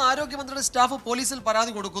നടക്കുന്ന ആരോഗ്യമന്ത്രിയുടെ സ്റ്റാഫ് പോലീസിൽ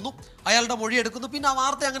പരാതി കൊടുക്കുന്നു, അയാളുടെ മൊഴി എടുക്കുന്നു, പിന്നെ ആ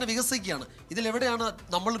വാർത്ത അങ്ങനെ വികസിക്കുകയാണ്. ഇതിലെവിടെയാണ്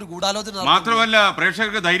നമ്മളൊരു ഗൂഢാലോചന? മാത്രമല്ല,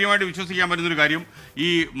 പ്രേക്ഷകർക്ക് ധൈര്യമായിട്ട് വിശ്വസിക്കാൻ പറ്റുന്നൊരു കാര്യം, ഈ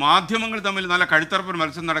മാധ്യമങ്ങൾ തമ്മിൽ നല്ല കഴുത്തറപ്പൻ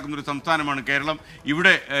മത്സരം നടക്കുന്ന ഒരു സംസ്ഥാനമാണ് കേരളം.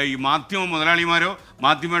 ഇവിടെ ഈ മാധ്യമ മുതലാളിമാരോ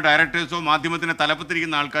മാധ്യമ ഡയറക്ടേഴ്സോ മാധ്യമത്തിന്റെ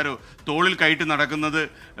തലപ്പത്തിരിക്കുന്ന ആൾക്കാരോ തോളിൽ കയറ്റി നടക്കുന്നത്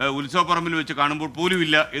ഉത്സവപ്പറമ്പിൽ വെച്ച് കാണുമ്പോൾ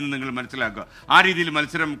പോലുമില്ല എന്ന് നിങ്ങൾ മനസ്സിലാക്കുക. ആ രീതിയിൽ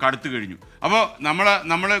മത്സരം കടുത്തു കഴിഞ്ഞു. അപ്പോൾ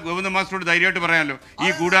നമ്മൾ ഗോവിന്ദ മാസ്റ്ററോട് ധൈര്യമായിട്ട് പറയാമല്ലോ, ഈ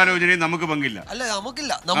ഗൂഢാലോചനയിൽ നമുക്ക് പങ്കില്ല. അല്ല,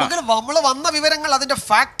 നമുക്കില്ല. നമ്മൾ വന്ന വിവരങ്ങൾ അതിന്റെ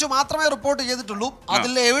ഫാക്ട് മാത്രമേ റിപ്പോർട്ട് ചെയ്തിട്ടുള്ളൂ.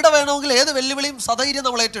 അതിൽ എവിടെ വേണമെങ്കിൽ ഏത് വെല്ലുവിളിയും സധൈര്യം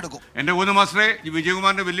നമ്മൾ ഏറ്റെടുക്കും. എൻ്റെ ഗോവിന്ദ മാസ്റ്ററെ,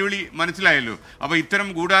 വിജയകുമാറിന്റെ വെല്ലുവിളി മനസ്സിലായല്ലോ. അപ്പോൾ ഇത്തരം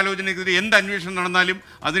ഗൂഢാലോചനയ്ക്കെതിരെ എന്ത് അന്വേഷണം നടന്നാലും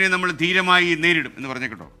അതിനെ നമ്മൾ ധീരമായി നേരിടും എന്ന്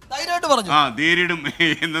പറഞ്ഞേട്ടോ. ധൈര്യമായിട്ട് പറഞ്ഞു. നേരിടും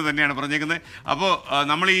എന്ന് തന്നെയാണ് പറഞ്ഞേക്കുന്നത്. അപ്പോൾ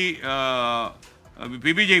നമ്മൾ ഈ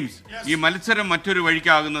പി ബി ജെയിംസ്, ഈ മത്സരം മറ്റൊരു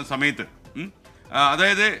വഴിക്കാകുന്ന സമയത്ത്,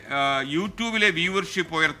 അതായത് യൂട്യൂബിലെ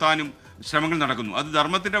വ്യൂവർഷിപ്പ് ഉയർത്താനും ശ്രമങ്ങൾ നടക്കുന്നു. അത്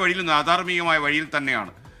ധർമ്മത്തിൻ്റെ വഴിയിൽ നിന്ന് അധാർമികമായ വഴിയിൽ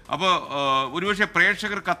തന്നെയാണ്. അപ്പോൾ ഒരുപക്ഷെ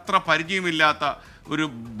പ്രേക്ഷകർക്ക് അത്ര പരിചയമില്ലാത്ത ഒരു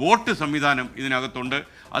ബോട്ട് സംവിധാനം ഇതിനകത്തുണ്ട്.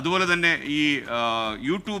 അതുപോലെ തന്നെ ഈ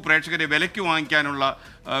യൂട്യൂബ് പ്രേക്ഷകരെ വിലയ്ക്ക് വാങ്ങിക്കാനുള്ള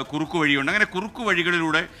കുറുക്കു വഴിയുണ്ട്. അങ്ങനെ കുറുക്കു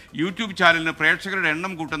വഴികളിലൂടെ യൂട്യൂബ് ചാനലിന് പ്രേക്ഷകരുടെ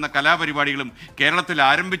എണ്ണം കൂട്ടുന്ന കലാപരിപാടികളും കേരളത്തിൽ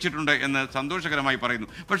ആരംഭിച്ചിട്ടുണ്ട് എന്ന് സന്തോഷകരമായി പറയുന്നു.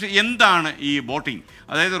 പക്ഷേ എന്താണ് ഈ ബോട്ടിംഗ്?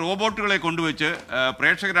 അതായത് റോബോട്ടുകളെ കൊണ്ടുവച്ച്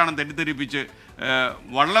പ്രേക്ഷകരാണെന്ന് തെറ്റിദ്ധരിപ്പിച്ച്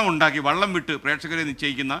വള്ളം വിട്ട് പ്രേക്ഷകരെ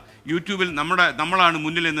നിശ്ചയിക്കുന്ന യൂട്യൂബിൽ നമ്മളാണ്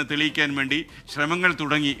മുന്നിലെന്ന് തെളിയിക്കാൻ വേണ്ടി ശ്രമങ്ങൾ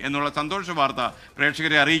തുടങ്ങി എന്നുള്ള സന്തോഷ വാർത്ത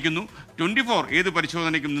പ്രേക്ഷകരെ അറിയിക്കുന്നു. 24 ഏത്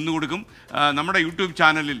പരിശോധനയ്ക്കും നിന്നുകൊടുക്കും. നമ്മുടെ യൂട്യൂബ്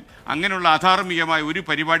ചാനലിൽ അങ്ങനെയുള്ള അധാർമികമായ ഒരു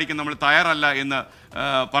പരിപാടിക്ക് നമ്മൾ തയ്യാറല്ല എന്ന്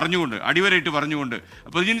പറഞ്ഞുകൊണ്ട്, അടിവരയിട്ട് പറഞ്ഞുകൊണ്ട്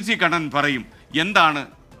പ്രജിൻസി കണ്ണൻ പറയും, എന്താണ്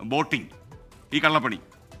ബോട്ടിംഗ്, ഈ കള്ളപ്പണി?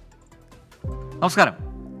 നമസ്കാരം.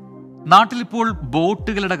 നാട്ടിലിപ്പോൾ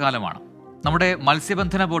ബോട്ടുകളുടെ കാലമാണ്. നമ്മുടെ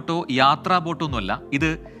മത്സ്യബന്ധന ബോട്ടോ യാത്രാ ബോട്ടോ ഒന്നുമല്ല,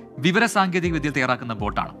 ഇത് വിവരസാങ്കേതിക വിദ്യ തയ്യാറാക്കുന്ന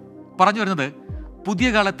ബോട്ടാണ്. പറഞ്ഞു വരുന്നത് പുതിയ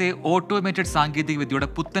കാലത്തെ ഓട്ടോമേറ്റഡ് സാങ്കേതിക വിദ്യയുടെ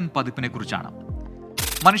പുത്തൻ പതിപ്പിനെ കുറിച്ചാണ്.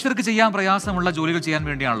 മനുഷ്യർക്ക് ചെയ്യാൻ പ്രയാസമുള്ള ജോലികൾ ചെയ്യാൻ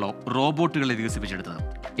വേണ്ടിയാണല്ലോ റോബോട്ടുകളെ വികസിപ്പിച്ചെടുത്തത്.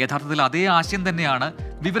 യഥാർത്ഥത്തിൽ അതേ ആശയം തന്നെയാണ്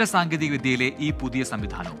വിവരസാങ്കേതിക വിദ്യയിലെ ഈ പുതിയ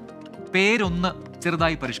സംവിധാനവും. പേരൊന്ന്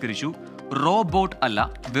ചെറുതായി പരിഷ്കരിച്ചു. റോബോട്ട് അല്ല,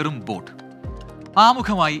 വെറും ബോട്ട്.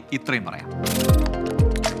 ആമുഖമായി ഇത്രയും പറയാം.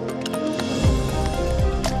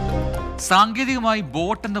 സാങ്കേതികമായി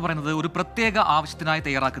ബോട്ട് എന്ന് പറയുന്നത് ഒരു പ്രത്യേക ആവശ്യത്തിനായി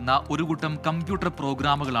തയ്യാറാക്കുന്ന ഒരു കൂട്ടം കമ്പ്യൂട്ടർ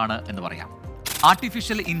പ്രോഗ്രാമുകളാണ് എന്ന് പറയാം.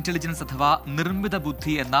 ആർട്ടിഫിഷ്യൽ ഇന്റലിജൻസ് അഥവാ നിർമ്മിത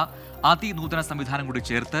ബുദ്ധി എന്ന അതിനൂതന സംവിധാനം കൂടി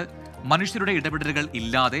ചേർത്ത് മനുഷ്യരുടെ ഇടപെടലുകൾ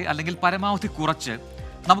ഇല്ലാതെ അല്ലെങ്കിൽ പരമാവധി കുറച്ച്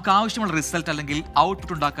നമുക്ക് ആവശ്യമുള്ള റിസൾട്ട് അല്ലെങ്കിൽ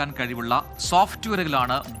ഔട്ട്പുട്ട് ഉണ്ടാക്കാൻ കഴിവുള്ള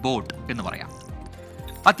സോഫ്റ്റ്വെയറുകളാണ് ബോട്ട് എന്ന് പറയാം.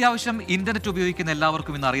 അത്യാവശ്യം ഇന്റർനെറ്റ് ഉപയോഗിക്കുന്ന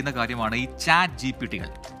എല്ലാവർക്കും ഇന്ന് അറിയുന്ന കാര്യമാണ് ഈ ചാറ്റ്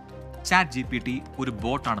GPT-കൾ. ചാറ്റ് GPT ഒരു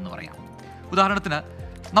ബോട്ടാണെന്ന് പറയാം. ഉദാഹരണത്തിന്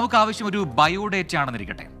നമുക്ക് ആവശ്യം ഒരു ബയോഡേറ്റ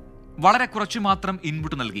ആണെന്നിരിക്കട്ടെ. വളരെ കുറച്ച് മാത്രം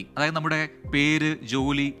ഇൻപുട്ട് നൽകി, അതായത് നമ്മുടെ പേര്,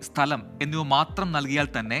 ജോലി, സ്ഥലം എന്നിവ മാത്രം നൽകിയാൽ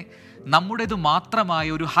തന്നെ നമ്മുടേത് മാത്രമായ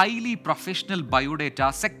ഒരു ഹൈലി പ്രൊഫഷണൽ ബയോഡേറ്റ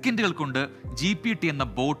സെക്കൻഡുകൾ കൊണ്ട് GPT എന്ന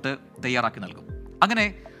ബോട്ട് തയ്യാറാക്കി നൽകും. അങ്ങനെ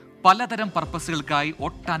പലതരം പർപ്പസുകൾക്കായി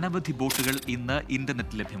ഒട്ടനവധി ബോട്ടുകൾ ഇന്ന്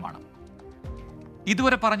ഇന്റർനെറ്റിൽ ലഭ്യമാണ്.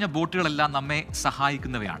 ഇതുവരെ പറഞ്ഞ ബോട്ടുകളെല്ലാം നമ്മെ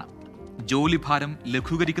സഹായിക്കുന്നവയാണ്, ജോലിഭാരം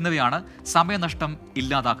ലഘൂകരിക്കുന്നവയാണ്, സമയനഷ്ടം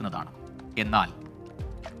ഇല്ലാതാക്കുന്നതാണ്. എന്നാൽ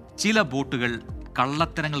ചില ബോട്ടുകൾ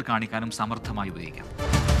കള്ളത്തരങ്ങൾ കാണിക്കാനും സമർത്ഥമായി ഉപയോഗിക്കാം.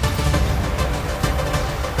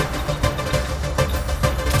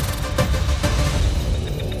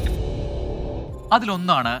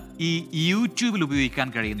 അതിലൊന്നാണ് ഈ യൂട്യൂബിൽ ഉപയോഗിക്കാൻ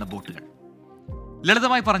കഴിയുന്ന ബോട്ടുകൾ.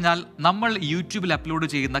 ലളിതമായി പറഞ്ഞാൽ, നമ്മൾ യൂട്യൂബിൽ അപ്ലോഡ്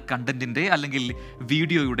ചെയ്യുന്ന കണ്ടന്റിന്റെ അല്ലെങ്കിൽ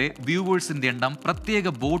വീഡിയോയുടെ വ്യൂവേഴ്സിന്റെ എണ്ണം പ്രത്യേക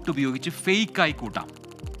ബോട്ട് ഉപയോഗിച്ച് ഫേക്കായി കൂട്ടാം.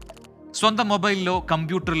 സ്വന്തം മൊബൈലിലോ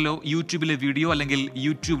കമ്പ്യൂട്ടറിലോ യൂട്യൂബിലെ വീഡിയോ അല്ലെങ്കിൽ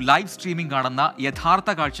യൂട്യൂബ് ലൈവ് സ്ട്രീമിംഗ് കാണുന്ന യഥാർത്ഥ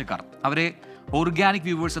കാഴ്ചക്കാർ, അവരെ ഓർഗാനിക്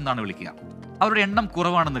വ്യൂവേഴ്സ് എന്നാണ് വിളിക്കുക. അവരുടെ എണ്ണം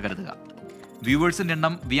കുറവാണെന്ന് കരുതുക. വ്യൂവേഴ്സിന്റെ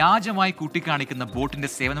എണ്ണം വ്യാജമായി കൂട്ടിക്കാണിക്കുന്ന ബോട്ടിന്റെ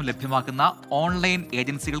സേവനം ലഭ്യമാക്കുന്ന ഓൺലൈൻ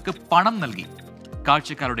ഏജൻസികൾക്ക് പണം നൽകി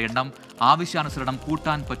കാഴ്ചക്കാരുടെ എണ്ണം ആവശ്യാനുസരണം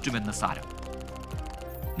കൂട്ടാൻ പറ്റുമെന്ന് സാരം.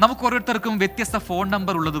 നമുക്ക് ഓരോരുത്തർക്കും വ്യത്യസ്ത ഫോൺ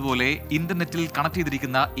നമ്പർ ഉള്ളതുപോലെ ഇന്റർനെറ്റിൽ കണക്ട്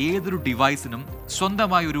ചെയ്തിരിക്കുന്ന ഏതൊരു ഡിവൈസിനും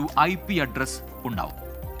സ്വന്തമായ ഒരു IP അഡ്രസ് ഉണ്ടാവും.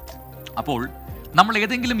 അപ്പോൾ നമ്മൾ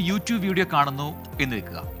ഏതെങ്കിലും യൂട്യൂബ് വീഡിയോ കാണുന്നു എന്ന്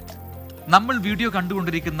വെക്കുക. നമ്മൾ വീഡിയോ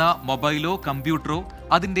കണ്ടുകൊണ്ടിരിക്കുന്ന മൊബൈലോ കമ്പ്യൂട്ടറോ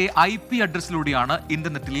അതിന്റെ IP അഡ്രസ്സിലൂടെയാണ്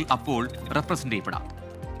ഇന്റർനെറ്റിൽ അപ്പോൾ റെപ്രസെന്റ് ചെയ്യപ്പെടാം.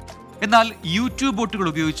 എന്നാൽ യൂട്യൂബ് ബോട്ടുകൾ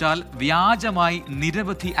ഉപയോഗിച്ചാൽ വ്യാജമായി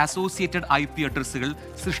നിരവധി അസോസിയേറ്റഡ് IP അഡ്രസ്സുകൾ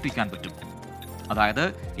സൃഷ്ടിക്കാൻ പറ്റും. അതായത്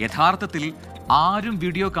യഥാർത്ഥത്തിൽ ആരും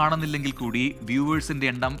വീഡിയോ കാണുന്നില്ലെങ്കിൽ കൂടി വ്യൂവേഴ്സിന്റെ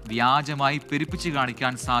എണ്ണം വ്യാജമായി പെരുപ്പിച്ച്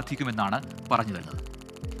കാണിക്കാൻ സാധിക്കുമെന്നാണ് പറഞ്ഞു വരുന്നത്.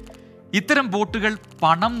 ഇത്തരം ബോട്ടുകൾ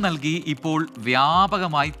പണം നൽകി ഇപ്പോൾ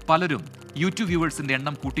വ്യാപകമായി പലരും യൂട്യൂബ് വ്യൂവേഴ്സിന്റെ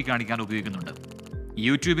എണ്ണം കൂട്ടിക്കാണിക്കാൻ ഉപയോഗിക്കുന്നുണ്ട്.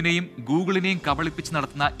 യൂട്യൂബിനെയും ഗൂഗിളിനെയും കബളിപ്പിച്ച്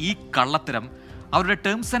നടത്തുന്ന ഈ കള്ളത്തരം അവരുടെ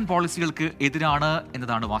ടേംസ് ആൻഡ് പോളിസികൾക്ക് എതിരാണ്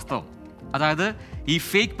എന്നതാണ് വാസ്തവം. അതായത് ഈ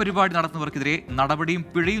ഫേക്ക് പരിപാടി നടത്തുന്നവർക്കെതിരെ നടപടിയും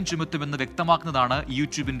പിഴയും ചുമത്തുമെന്ന് വ്യക്തമാക്കുന്നതാണ്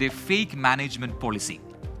യൂട്യൂബിന്റെ ഫേക്ക് മാനേജ്മെന്റ് പോളിസി.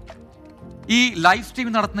 ഈ ലൈവ്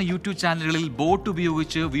സ്ട്രീമിംഗ് നടത്തുന്ന യൂട്യൂബ് ചാനലുകളിൽ ബോട്ട്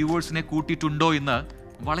ഉപയോഗിച്ച് വ്യൂവേഴ്സിനെ കൂട്ടിയിട്ടുണ്ടോ എന്ന്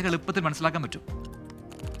വളരെ എളുപ്പത്തിൽ മനസ്സിലാക്കാൻ പറ്റും.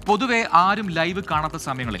 പൊതുവെ ആരും ലൈവ് കാണാത്ത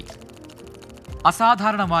സമയങ്ങളിൽ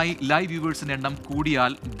അസാധാരണമായി ലൈവ് വ്യൂവേഴ്സിന്റെ എണ്ണം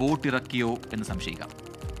കൂടിയാൽ ബോട്ട് ഇറക്കിയോ എന്ന് സംശയിക്കാം.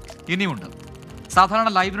 ഇനിയുമുണ്ട്. സാധാരണ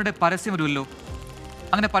ലൈവിനിടെ പരസ്യം വരുമല്ലോ.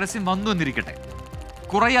 അങ്ങനെ പരസ്യം വന്നു എന്നിരിക്കട്ടെ,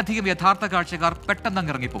 കുറേയധികം യഥാർത്ഥ കാഴ്ചക്കാർ പെട്ടെന്ന്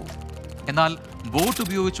ഇറങ്ങിപ്പോകും. എന്നാൽ ബോട്ട്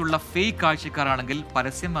ഉപയോഗിച്ചുള്ള ഫേക്ക് കാഴ്ചക്കാരാണെങ്കിൽ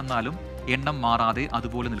പരസ്യം വന്നാലും എണ്ണം മാറാതെ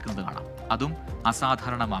അതുപോലെ നിൽക്കുന്നത് കാണാം. അതും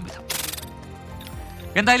അസാധാരണമാംവിധം.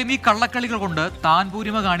 എന്തായാലും ഈ കള്ളക്കളികൾ കൊണ്ട് താൻ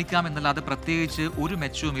പൂരിമ കാണിക്കാം എന്നല്ലാതെ പ്രത്യേകിച്ച് ഒരു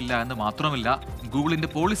മെച്ചവുമില്ല എന്ന് മാത്രമല്ല, ഗൂഗിളിന്റെ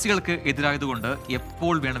പോളിസികൾക്ക് എതിരായതുകൊണ്ട്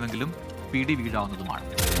എപ്പോൾ വേണമെങ്കിലും പിടി വീഴാവുന്നതുമാണ്.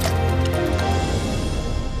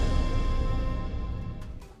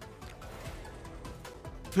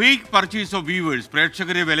 ഫേക്ക് പർച്ചേസ് ഓഫ് വ്യൂവേഴ്സ്,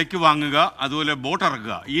 പ്രേക്ഷകരെ വിലയ്ക്ക് വാങ്ങുക, അതുപോലെ ബോട്ട്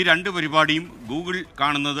ഇറക്കുക, ഈ രണ്ട് പരിപാടിയും ഗൂഗിൾ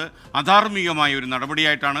കാണുന്നത് അധാർമികമായ ഒരു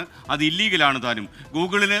നടപടിയായിട്ടാണ്. അത് ഇല്ലീഗലാണ് താനും.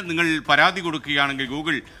 ഗൂഗിളിന് നിങ്ങൾ പരാതി കൊടുക്കുകയാണെങ്കിൽ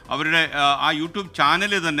ഗൂഗിൾ അവരുടെ ആ യൂട്യൂബ്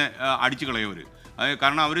ചാനൽ തന്നെ അടിച്ചു കളയവർ.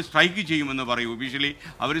 കാരണം അവർ സ്ട്രൈക്ക് ചെയ്യുമെന്ന് പറയും. ഒഫീഷ്യലി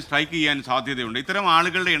അവർ സ്ട്രൈക്ക് ചെയ്യാൻ സാധ്യതയുണ്ട്. ഇത്തരം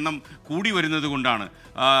ആളുകളുടെ എണ്ണം കൂടി വരുന്നത് കൊണ്ടാണ്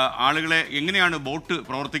ആളുകളെ എങ്ങനെയാണ് ബോട്ട്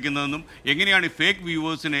പ്രവർത്തിക്കുന്നതെന്നും എങ്ങനെയാണ് ഫേക്ക്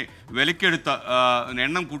വ്യൂവേഴ്സിനെ വിലക്കെടുത്ത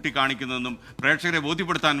എണ്ണം കൂട്ടി കാണിക്കുന്നതെന്നും പ്രേക്ഷകരെ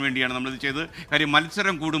ബോധ്യപ്പെടുത്താൻ വേണ്ടിയാണ് നമ്മളിത് ചെയ്തത്. കാര്യം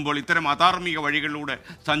മത്സരം കൂടുമ്പോൾ ഇത്തരം അധാർമിക വഴികളിലൂടെ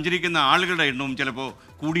സഞ്ചരിക്കുന്ന ആളുകളുടെ എണ്ണവും ചിലപ്പോൾ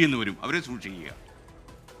കൂടിയെന്ന് വരും. അവരെ സൂക്ഷിക്കുക.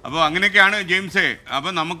 അപ്പോൾ അങ്ങനെയൊക്കെയാണ് ജെയിംസേ.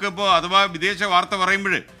 അപ്പോൾ നമുക്കിപ്പോൾ അഥവാ വിദേശ വാർത്ത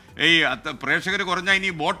പറയുമ്പോൾ പ്രേക്ഷകർ കുറഞ്ഞാൽ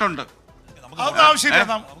ഇനി ബോട്ടുണ്ട്.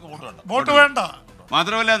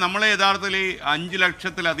 മാത്രമല്ല നമ്മളെ യഥാർത്ഥത്തിൽ 5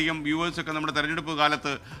 ലക്ഷത്തിലധികം വ്യൂവേഴ്സൊക്കെ നമ്മുടെ തെരഞ്ഞെടുപ്പ്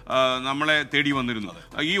കാലത്ത് നമ്മളെ തേടി വന്നിരുന്നു.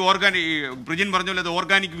 ഈ പ്രിജിൻ പറഞ്ഞ പോലെ അത്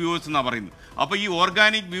ഓർഗാനിക് വ്യൂവേഴ്സ് എന്നാണ് പറയുന്നത്. അപ്പോൾ ഈ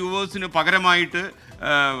ഓർഗാനിക് വ്യൂവേഴ്സിന് പകരമായിട്ട്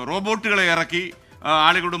റോബോട്ടുകളെ ഇറക്കി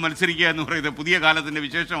ആളുകളോട് മത്സരിക്കുക എന്ന് പറയുന്നത് പുതിയ കാലത്തിൻ്റെ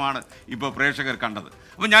വിശേഷമാണ് ഇപ്പോൾ പ്രേക്ഷകർ കണ്ടത്.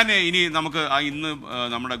 അപ്പോൾ നമുക്ക് ഇന്ന്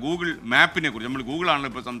നമ്മുടെ ഗൂഗിൾ മാപ്പിനെ കുറിച്ച്, നമ്മൾ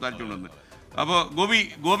ഗൂഗിളാണല്ലോ ഇപ്പോൾ സംസാരിച്ചുകൊണ്ടിരുന്നത്. അപ്പോൾ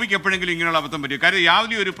ഗോപിക്ക് എപ്പോഴെങ്കിലും ഇങ്ങനെയുള്ള അബദ്ധം പറ്റും. കാര്യം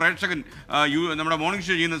രാവിലെ ഒരു പ്രേക്ഷകൻ നമ്മുടെ മോർണിംഗ്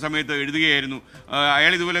ഷോ ചെയ്യുന്ന സമയത്ത് എഴുതുകയായിരുന്നു,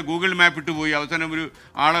 അയാൾ ഇതുപോലെ ഗൂഗിൾ മാപ്പ് ഇട്ട് പോയി അവസാനം ഒരു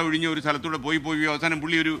ആളെ ഒഴിഞ്ഞ ഒരു സ്ഥലത്തൂടെ പോയി അവസാനം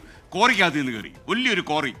പുള്ളി ഒരു കോറിക്കകത്ത് നിന്ന് കയറി, വലിയൊരു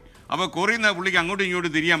കോറി. അപ്പോൾ കോറിയിൽ നിന്ന് പുള്ളിക്ക് അങ്ങോട്ടും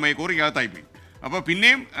ഇങ്ങോട്ടും തിരിയാൻ പോയി, കോറിക്കകത്തായിപ്പോയി. അപ്പോൾ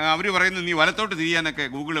പിന്നെയും അവർ പറയുന്നു നീ വലത്തോട്ട്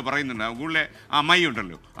തിരിയാനൊക്കെ ഗൂഗിൾ പറയുന്നുണ്ട്. ഗൂഗിളിലെ അമ്മായി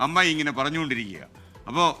ഉണ്ടല്ലോ, അമ്മായി ഇങ്ങനെ പറഞ്ഞുകൊണ്ടിരിക്കുക.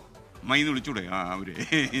 അപ്പോൾ അമ്മായിന്ന് വിളിച്ചൂടെ അവര്?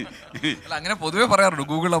 അങ്ങനെ പൊതുവെ പറയാറുണ്ട്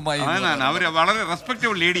ഗൂഗിൾ അമ്മായി. അവര് വളരെ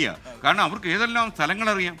റെസ്പെക്റ്റബിൾ ലേഡിയാ. കാരണം അവർക്ക് ഏതെല്ലാം സ്ഥലങ്ങൾ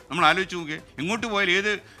അറിയാം. നമ്മൾ ആലോചിച്ച് നോക്കിയേ, എങ്ങോട്ട് പോയാലും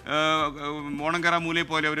ഏത് ഓണങ്കറ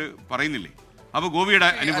മൂലയിൽ പോലെ അവർ പറയുന്നില്ലേ. അപ്പൊ ഗോപിയുടെ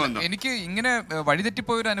അനുഭവം എനിക്ക് ഇങ്ങനെ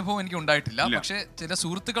വഴിതെറ്റിപ്പോയ ഒരു അനുഭവം എനിക്ക് ഉണ്ടായിട്ടില്ല. പക്ഷെ ചില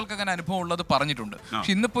സുഹൃത്തുക്കൾക്ക് അങ്ങനെ അനുഭവം ഉള്ളത് പറഞ്ഞിട്ടുണ്ട്.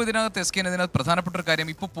 പക്ഷെ ഇന്നിപ്പോ ഇതിനകത്ത് ഇതിനകത്ത് പ്രധാനപ്പെട്ട ഒരു കാര്യം,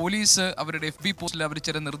 ഇപ്പോൾ പോലീസ് അവരുടെ FB പോസ്റ്റിൽ അവർ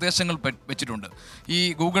ചില നിർദ്ദേശങ്ങൾ വെച്ചിട്ടുണ്ട്. ഈ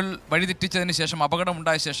ഗൂഗിൾ വഴിതെറ്റിച്ചതിന് ശേഷം, അപകടം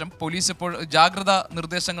ഉണ്ടായ ശേഷം പോലീസ് ഇപ്പോൾ ജാഗ്രതാ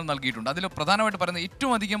നിർദ്ദേശങ്ങൾ നൽകിയിട്ടുണ്ട്. അതിൽ പ്രധാനമായിട്ട് പറയുന്നത്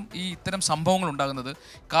ഏറ്റവും അധികം ഈ ഇത്തരം സംഭവങ്ങൾ ഉണ്ടാകുന്നത്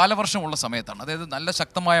കാലവർഷമുള്ള സമയത്താണ്. അതായത് നല്ല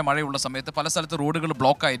ശക്തമായ മഴയുള്ള സമയത്ത് പല സ്ഥലത്ത് റോഡുകൾ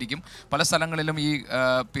ബ്ലോക്ക് ആയിരിക്കും, പല സ്ഥലങ്ങളിലും ഈ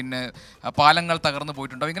പാലങ്ങൾ തകർന്നു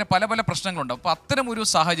പോയിട്ടുണ്ടാവും. ഇങ്ങനെ പല പല പ്രശ്നങ്ങളുണ്ടാവും. അപ്പോൾ അത്തരം ഒരു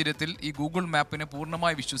സാഹചര്യത്തിൽ ഈ ഗൂഗിൾ മാപ്പിനെ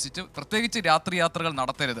പൂർണ്ണമായി വിശ്വസിച്ച് പ്രത്യേകിച്ച് രാത്രി യാത്രകൾ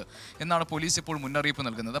നടത്തരുത് എന്നാണ് പോലീസ് ഇപ്പോൾ മുന്നറിയിപ്പ്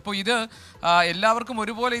നൽകുന്നത്. അപ്പോൾ ഇത് എല്ലാവർക്കും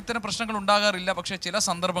ഒരുപോലെ ഇത്തരം പ്രശ്നങ്ങൾ ഉണ്ടാകാറില്ല. പക്ഷേ ചില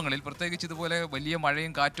സന്ദർഭങ്ങളിൽ, പ്രത്യേകിച്ച് ഇതുപോലെ വലിയ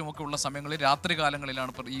മഴയും കാറ്റും ഒക്കെ ഉള്ള സമയങ്ങളിൽ രാത്രി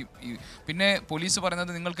കാലങ്ങളിലാണ് പിന്നെ പോലീസ്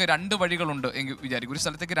പറയുന്നത് നിങ്ങൾക്ക് 2 വഴികളുണ്ട് എങ്കിൽ വിചാരിക്കും. ഒരു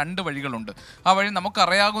സ്ഥലത്തേക്ക് 2 വഴികളുണ്ട്. ആ വഴി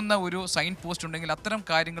നമുക്കറിയാവുന്ന ഒരു സൈൻ പോസ്റ്റ് ഉണ്ടെങ്കിൽ അത്തരം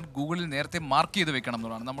കാര്യങ്ങൾ ഗൂഗിളിൽ നേരത്തെ മാർക്ക് ചെയ്ത് വെക്കണം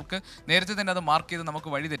എന്നുള്ളതാണ്. നമുക്ക് നേരത്തെ തന്നെ അത് മാർക്ക് ചെയ്ത്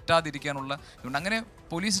നമുക്ക് വഴി തെറ്റാതിരിക്കാനുള്ള അങ്ങനെ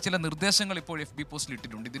പോലീസ് ചില നിർദ്ദേശങ്ങൾ ഇപ്പോൾ FB പോസ്റ്റിൽ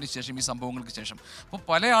ഇട്ടിട്ടുണ്ട് ഇതിന് ശേഷം, ഈ സംഭവങ്ങൾക്ക് ശേഷം. അപ്പോൾ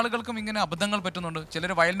പല ആളുകൾക്കും ഇങ്ങനെ അബദ്ധങ്ങൾ പറ്റുന്നുണ്ട്.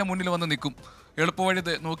 ചിലർ വയലിന്റെ മുന്നിൽ വന്ന് നിൽക്കും, എളുപ്പവഴി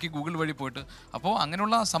നോക്കി ഗൂഗിൾ വഴി പോയിട്ട്. അപ്പോൾ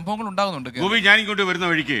അങ്ങനെയുള്ള സംഭവങ്ങൾ ഉണ്ടാകുന്നുണ്ട്. ഞാൻ ഇങ്ങോട്ട് വരുന്ന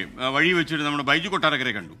വഴി വെച്ചിട്ട് നമ്മുടെ ബൈജു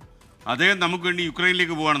കൊട്ടാരക്കരെ കണ്ടു. അദ്ദേഹം നമുക്ക് വേണ്ടി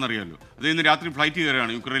യുക്രൈനിലേക്ക് പോകാണെന്ന് അറിയാമല്ലോ. അദ്ദേഹം ഇന്ന് രാത്രി ഫ്ലൈറ്റ്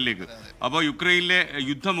കയറുകയാണ് യുക്രൈനിലേക്ക്. അപ്പോൾ യുക്രൈനിലെ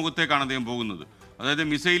യുദ്ധമുഖത്തേക്കാണ് അദ്ദേഹം പോകുന്നത്. അതായത്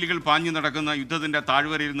മിസൈലുകൾ പാഞ്ഞു നടക്കുന്ന യുദ്ധത്തിൻ്റെ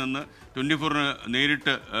താഴ്വരയിൽ നിന്ന് 24-ന്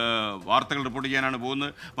നേരിട്ട് വാർത്തകൾ റിപ്പോർട്ട് ചെയ്യാനാണ്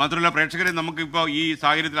പോകുന്നത്. മാത്രമല്ല പ്രേക്ഷകരെ നമുക്കിപ്പോൾ ഈ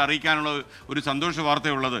സാഹചര്യത്തിൽ അറിയിക്കാനുള്ള ഒരു സന്തോഷ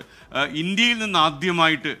വാർത്തയുള്ളത്, ഇന്ത്യയിൽ നിന്ന്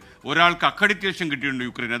ആദ്യമായിട്ട് ഒരാൾക്ക് അക്രഡിറ്റേഷൻ കിട്ടിയിട്ടുണ്ട്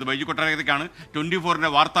യുക്രൈൻ. അത് ബൈജു കൊട്ടാരക്കരയ്ക്കാണ്. 24-ന്റെ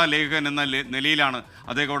വാർത്താ ലേഖകൻ എന്ന നിലയിലാണ്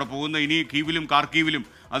അദ്ദേഹം അവിടെ പോകുന്നത്. ഇനി കീവിലും കാർക്കീവിലും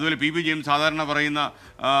അതുപോലെ PB ജെയിംസ് സാധാരണ പറയുന്ന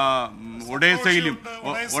ഒഡേസയിലും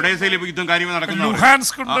യുദ്ധം കാര്യങ്ങൾ നടക്കുന്ന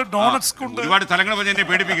ഒരുപാട് സ്ഥലങ്ങൾ പറഞ്ഞ് എന്നെ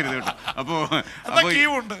പേടിപ്പിക്കരുത് കേട്ടോ.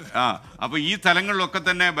 അപ്പോൾ ഈ സ്ഥലങ്ങളിലൊക്കെ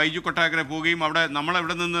തന്നെ ബൈജു കൊട്ടാരക്കര പോവുകയും അവിടെ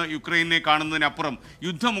നമ്മളെവിടെ നിന്ന് യുക്രൈനെ കാണുന്നതിനപ്പുറം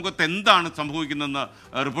യുദ്ധമുഖത്ത് എന്താണ് സംഭവിക്കുന്നതെന്ന്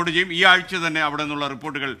റിപ്പോർട്ട് ചെയ്യും. ഈ ആഴ്ച തന്നെ അവിടെ നിന്നുള്ള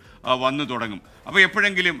റിപ്പോർട്ടുകൾ വന്നു തുടങ്ങും. അപ്പോൾ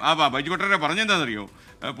എപ്പോഴെങ്കിലും ബൈജു കൊട്ടാരക്കര പറഞ്ഞെന്താണെന്നറിയോ,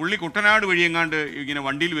 പുള്ളി കുട്ടനാട് വഴിയെങ്ങാണ്ട് ഇങ്ങനെ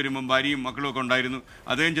വണ്ടിയിൽ വരുമ്പം ഭാര്യയും മക്കളും ഒക്കെ ഉണ്ടായിരുന്നു.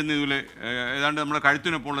 അദ്ദേഹം ചെന്ന് ഇതുപോലെ ഏതാണ്ട് നമ്മുടെ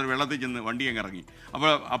കഴുത്തിനൊപ്പം ഉള്ളൊരു വെള്ളത്തിൽ ചെന്ന് വണ്ടി അങ്ങ് ഇറങ്ങി.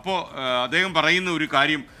 അപ്പോൾ അദ്ദേഹം പറയുന്ന ഒരു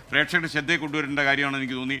കാര്യം പ്രേക്ഷകരുടെ ശ്രദ്ധയെ കൊണ്ടുവരേണ്ട കാര്യമാണെന്ന്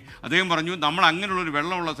എനിക്ക് തോന്നി. അദ്ദേഹം പറഞ്ഞു, നമ്മൾ അങ്ങനെയുള്ളൊരു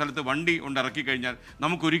വെള്ളമുള്ള സ്ഥലത്ത് വണ്ടി കൊണ്ട് ഇറക്കി കഴിഞ്ഞാൽ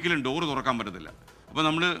നമുക്കൊരിക്കലും ഡോറ് തുറക്കാൻ പറ്റത്തില്ല. അപ്പോൾ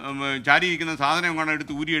നമ്മൾ ചാരിയിരിക്കുന്ന സാധനം കാണാൻ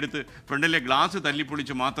എടുത്ത് ഊരിയെടുത്ത് ഫ്രണ്ടിലെ ഗ്ലാസ്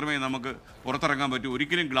തല്ലിപ്പൊളിച്ച് മാത്രമേ നമുക്ക് പുറത്തിറങ്ങാൻ പറ്റൂ.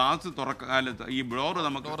 ഒരിക്കലും ഗ്ലാസ് ഈ ഡോർ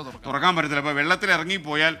നമുക്ക് തുറക്കാൻ പറ്റത്തില്ല. അപ്പോൾ വെള്ളത്തിൽ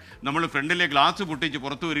ഇറങ്ങിപ്പോയാൽ നമ്മൾ ഫ്രണ്ടിലെ ഗ്ലാസ് പൊട്ടിച്ച്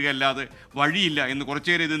പുറത്തു വരികയല്ലാതെ വഴിയില്ല എന്ന്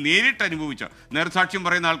കുറച്ചേരം ഇത് നേരിട്ട് അനുഭവിച്ച നേർസാക്ഷ്യം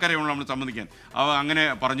പറയുന്ന ആൾക്കാരെ നമ്മൾ സമ്മതിക്കാൻ അങ്ങനെ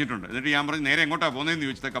പറഞ്ഞിട്ടുണ്ട്. എന്നിട്ട് ഞാൻ പറഞ്ഞു നേരെ എങ്ങോട്ടാണ് പോകുന്നതെന്ന്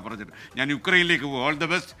ചോദിച്ചതൊക്കെ പറഞ്ഞിട്ട് ഞാൻ യുക്രൈനിലേക്ക് പോകും, ഓൾ ദ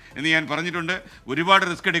ബെസ്റ്റ് എന്ന് ഞാൻ പറഞ്ഞിട്ടുണ്ട്. ഒരുപാട്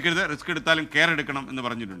റിസ്ക് എടുക്കരുത്, റിസ്ക് എടുത്താലും കെയർ എടുക്കണം എന്ന്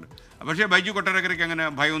പറഞ്ഞിട്ടുണ്ട്. പക്ഷേ ബൈജു കൊട്ടാരക്കരയ്ക്ക് അങ്ങനെ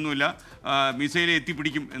ഭയമൊന്നുമില്ല, മിസൈൽ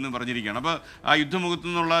എത്തിപ്പിടിക്കും എന്ന് പറഞ്ഞിരിക്കുകയാണ്. അപ്പോൾ ആ യുദ്ധമുഖത്തു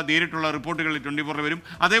നിന്നുള്ള നേരിട്ടുള്ള റിപ്പോർട്ടുകൾ 24 വരും.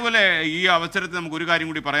 അതേപോലെ ഈ അവസരത്തിൽ നമുക്കൊരു കാര്യം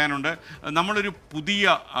കൂടി പറയാനുണ്ട്. നമ്മളൊരു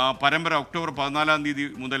പുതിയ പരമ്പര ഒക്ടോബർ 14 തീയതി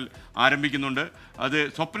മുതൽ ആരംഭിക്കുന്നുണ്ട്. അത്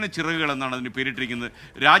സ്വപ്ന ചിറകുകൾ എന്നാണ് അതിന് പേരിട്ടിരിക്കുന്നത്.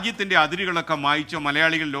 രാജ്യത്തിൻ്റെ അതിരുകളൊക്കെ മായ്ച്ച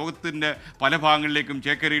മലയാളികൾ ലോകത്തിൻ്റെ പല ഭാഗങ്ങളിലേക്കും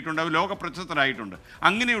ചേക്കേറിയിട്ടുണ്ട്, അവർ ലോക പ്രശസ്തരായിട്ടുണ്ട്.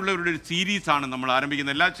 അങ്ങനെയുള്ളവരുടെ ഒരു സീരീസാണ് നമ്മൾ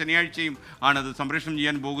ആരംഭിക്കുന്നത്. എല്ലാ ശനിയാഴ്ചയും ആണത് സംപ്രേഷണം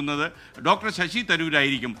ചെയ്യാൻ പോകുന്നത്. ഡോക്ടർ ശശി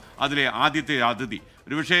തരൂരായിരിക്കും അതിലെ ആദ്യത്തെ അതിഥി.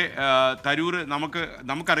 ഒരുപക്ഷെ തരൂർ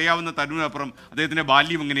നമുക്കറിയാവുന്ന തരൂരിനപ്പുറം അദ്ദേഹത്തിൻ്റെ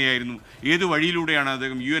ബാല്യം എങ്ങനെയായിരുന്നു, ഏത് വഴിയിലൂടെയാണ്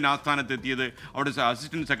അദ്ദേഹം UN ആസ്ഥാനത്തെത്തിയത്, അവിടെ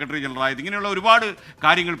അസിസ്റ്റൻറ്റ് സെക്രട്ടറി ജനറൽ ആയത്, ഇങ്ങനെയുള്ള ഒരുപാട്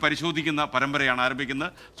കാര്യങ്ങൾ പരിശോധിക്കുന്ന പരമ്പരയാണ് ആരംഭിക്കുന്നത്,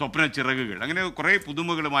 സ്വപ്ന ചിറകുകൾ. അങ്ങനെ കുറേ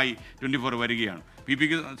പുതുമകളുമായി 24 വരികയാണ്.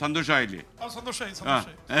 പിക്ക് സന്തോഷമായില്ലേ?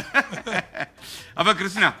 അപ്പൊ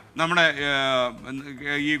കൃഷ്ണ, നമ്മുടെ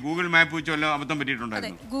ഈ ഗൂഗിൾ മാപ്പ് വെച്ച് വല്ല അബദ്ധം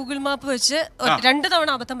പറ്റിയിട്ടുണ്ടായിരുന്നു? ഗൂഗിൾ മാപ്പ് വെച്ച് 2 തവണ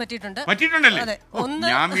അബദ്ധം പറ്റിയിട്ടുണ്ടല്ലേ?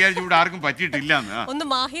 ഞാൻ വിചാരിച്ചു ഇവിടെ ആർക്കും പറ്റിയിട്ടില്ല. ഒന്ന്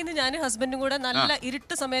മാഹിന്ന് ഞാനും ഹസ്ബൻഡും കൂടെ നല്ല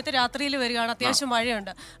ഇരുട്ട് സമയത്ത് രാത്രിയിൽ വരികയാണ്, അത്യാവശ്യം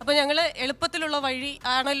മഴയുണ്ട്. അപ്പൊ ഞങ്ങള് എളുപ്പത്തിലുള്ള വഴി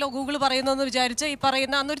ആണല്ലോ ഗൂഗിൾ പറയുന്നതെന്ന് വിചാരിച്ച് ഈ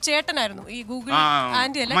പറയുന്ന അന്നൊരു ചേട്ടനായിരുന്നു, ഈ ഗൂഗിൾ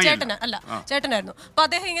ആന്റി അല്ല ചേട്ടനായിരുന്നു. അപ്പൊ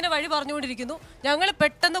അദ്ദേഹം ഇങ്ങനെ വഴി പറഞ്ഞുകൊണ്ടിരിക്കുന്നു. ഞങ്ങൾ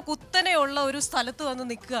പെട്ടെന്ന് കുത്തനെയുള്ള ഒരു സ്ഥലത്ത് വന്ന്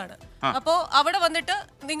നിൽക്കുകയാണ്. അപ്പോ അവിടെ വന്നിട്ട്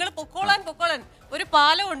നിങ്ങൾ പൊക്കോളാൻ ഒരു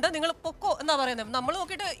പാലമുണ്ട്, നിങ്ങൾ പൊക്കോ എന്നാ പറയുന്നത്. നമ്മൾ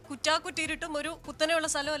നോക്കിയിട്ട് കുറ്റാക്കുറ്റിയിട്ടും ഒരു കുത്തനെയുള്ള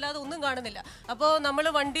സ്ഥലം അല്ലാതെ ഒന്നും കാണുന്നില്ല. അപ്പോൾ നമ്മൾ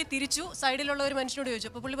വണ്ടി തിരിച്ചു, സൈഡിലുള്ള ഒരു മനുഷ്യനോട് ചോദിച്ചു.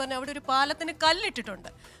 അപ്പോൾ പുള്ളി പറഞ്ഞു അവിടെ ഒരു പാലത്തിന് കല്ലിട്ടിട്ടുണ്ട്.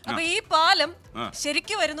 അപ്പൊ ഈ പാലം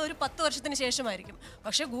ശരിക്കും വരുന്ന ഒരു 10 വർഷത്തിന് ശേഷമായിരിക്കും.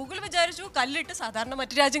 പക്ഷെ ഗൂഗിൾ വിചാരിച്ചു കല്ലിട്ട്, സാധാരണ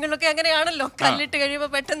മറ്റു രാജ്യങ്ങളിലൊക്കെ അങ്ങനെയാണല്ലോ, കല്ലിട്ട്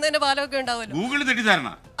കഴിയുമ്പോൾ പെട്ടെന്ന് തന്നെ പാലമൊക്കെ ഉണ്ടാവുമല്ലോ.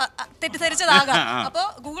 തെറ്റിദ്ധരിച്ചതാകാം. അപ്പൊ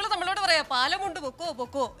ഗൂഗിൾ നമ്മളോട് പറയാ പാലമുണ്ട്,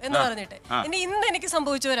 പൊക്കോ എന്ന് പറഞ്ഞിട്ട്. ഇന്ന് എനിക്ക്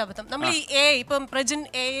സംഭവിച്ച ഒരു അബദ്ധം. നമ്മൾ ഈ ഇപ്പം പ്രജൻ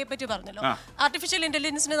AI പറ്റി പറഞ്ഞല്ലോ, ആർട്ടിഫിഷ്യൽ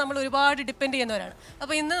ഇന്റലിജൻസിനെ നമ്മൾ ഒരുപാട് ഡിപ്പെൻഡ് ചെയ്യുന്നവരാണ്.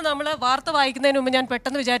 അപ്പോൾ ഇന്ന് നമ്മൾ വാർത്ത വായിക്കുന്നതിന് മുമ്പ് ഞാൻ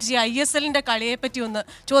പെട്ടെന്ന് വിചാരിച്ചു ISLന്റെ കളിയെ പറ്റി ഒന്ന്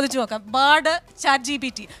ചോദിച്ചു നോക്കാം. Bad chat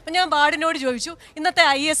GPT. അപ്പം ഞാൻ ബാഡിനോട് ചോദിച്ചു ഇന്നത്തെ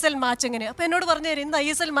ISL മാച്ച് എങ്ങനെയാണ്. അപ്പോൾ എന്നോട് പറഞ്ഞു തരും ഇന്ന്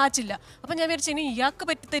ISL മാച്ച് ഇല്ല. അപ്പം ഞാൻ വിചാരിച്ചു ഇനി ഇയാൾക്ക്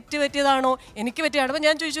തെറ്റ് പറ്റിയതാണോ എനിക്ക് പറ്റിയതാണോ. അപ്പോൾ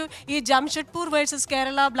ഞാൻ ചോദിച്ചു ഈ ജംഷഡ്പൂർ വേഴ്സസ്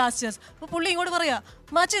കേരള ബ്ലാസ്റ്റേഴ്സ്. അപ്പോൾ പുള്ളി ഇങ്ങോട്ട് പറയാ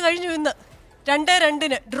മാച്ച് കഴിഞ്ഞു, ഇന്ന്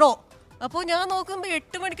 2-2 ഡ്രോ. അപ്പോൾ ഞാൻ നോക്കുമ്പോൾ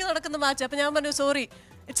 8 മണിക്ക് നടക്കുന്ന മാച്ച്. അപ്പോൾ ഞാൻ പറഞ്ഞു സോറി,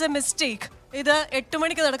 ഇറ്റ്സ് എ മിസ്റ്റേക്ക്, ഇത് 8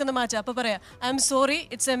 മണിക്ക് നടക്കുന്ന മാച്ച്. അപ്പോൾ പറയാം I am sorry,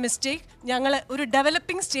 it's A mistake, ഞങ്ങൾ ഒരു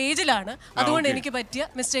ഡെവലപ്പിംഗ് സ്റ്റേജിലാണ്, അതുകൊണ്ട് എനിക്ക് പറ്റിയ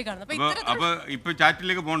മിസ്റ്റേക്ക് ആണ്.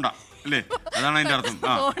 ചാറ്റിലേക്ക് പോകണ്ട അല്ലേ, അതാണ് അതിന്റെ അർത്ഥം.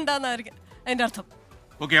 പോകണ്ടെന്നായിരിക്കും അതിന്റെ അർത്ഥം.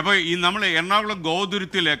 ഓക്കെ, അപ്പോൾ ഈ നമ്മൾ എറണാകുളം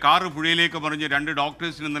ഗോതുരുത്തിലെ കാറ് പുഴയിലേക്ക് പറഞ്ഞ് 2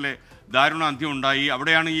 ഡോക്ടേഴ്സിന് ഇന്നലെ ദാരുണ അന്ത്യം ഉണ്ടായി.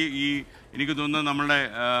 അവിടെയാണ് ഈ എനിക്ക് തോന്നുന്നത് നമ്മളുടെ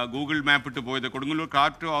ഗൂഗിൾ മാപ്പ് ഇട്ട് പോയത്. കൊടുങ്ങല്ലൂർ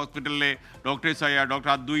ക്രാഫ്റ്റ് ഹോസ്പിറ്റലിലെ ഡോക്ടേഴ്സായ ഡോക്ടർ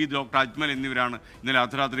അദ്വൈത്, ഡോക്ടർ അജ്മൽ എന്നിവരാണ് ഇന്നലെ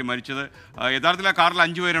അർദ്ധരാത്രി മരിച്ചത്. യഥാർത്ഥത്തിൽ ആ കാറിൽ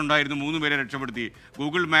 5 പേരുണ്ടായിരുന്നു, 3 പേരെ രക്ഷപ്പെടുത്തി.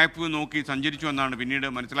 ഗൂഗിൾ മാപ്പ് നോക്കി സഞ്ചരിച്ചു എന്നാണ് പിന്നീട്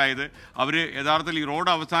മനസ്സിലായത്. അവർ യഥാർത്ഥത്തിൽ ഈ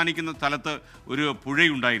റോഡ് അവസാനിക്കുന്ന സ്ഥലത്ത് ഒരു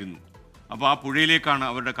പുഴയുണ്ടായിരുന്നു. അപ്പോൾ ആ പുഴയിലേക്കാണ്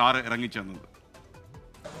അവരുടെ കാറ് ഇറങ്ങിച്ചെന്നത്.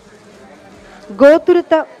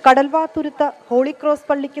 ഗോതുരുത്ത് കടൽവാതുരുത്ത് ഹോളിക്രോസ്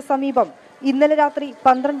പള്ളിക്ക് സമീപം ഇന്നലെ രാത്രി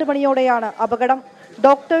 12 മണിയോടെയാണ് അപകടം.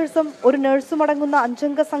 ഡോക്ടേഴ്സും ഒരു നഴ്സും അടങ്ങുന്ന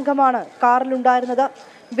 5-അംഗ സംഘമാണ് കാറിലുണ്ടായിരുന്നത്.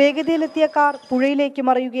 വേഗതയിലെത്തിയ കാർ പുഴയിലേക്ക്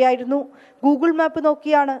മറിയുകയായിരുന്നു. ഗൂഗിൾ മാപ്പ്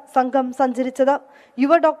നോക്കിയാണ് സംഘം സഞ്ചരിച്ചത്.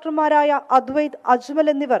 യുവ ഡോക്ടർമാരായ അദ്വൈത്, അജ്മൽ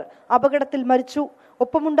എന്നിവർ അപകടത്തിൽ മരിച്ചു.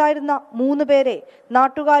 ഒപ്പമുണ്ടായിരുന്ന 3 പേരെ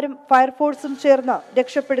നാട്ടുകാരും ഫയർഫോഴ്സും ചേർന്ന്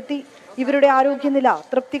രക്ഷപ്പെടുത്തി. ഇവരുടെ ആരോഗ്യനില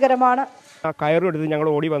തൃപ്തികരമാണ്. കയറെടുത്ത് ഞങ്ങൾ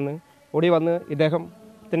ഓടി വന്ന്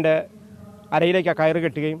ഇദ്ദേഹത്തിൻ്റെ അരയിലേക്ക് ആ കയറ്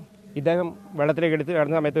കെട്ടുകയും ഇദ്ദേഹം വെള്ളത്തിലേക്ക് എടുത്ത്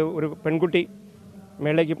കിടന്ന സമയത്ത് ഒരു പെൺകുട്ടി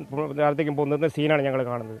മേളിലേക്കും പോകുന്ന സീനാണ് ഞങ്ങൾ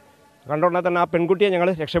കാണുന്നത്. കണ്ടുകൊണ്ടാൽ തന്നെ ആ പെൺകുട്ടിയെ ഞങ്ങൾ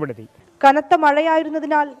രക്ഷപ്പെടുത്തി. കനത്ത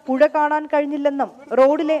മഴയായിരുന്നതിനാൽ പുഴ കാണാൻ കഴിഞ്ഞില്ലെന്നും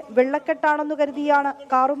റോഡിലെ വെള്ളക്കെട്ടാണെന്നു കരുതിയാണ്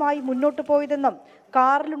കാറുമായി മുന്നോട്ട് പോയതെന്നും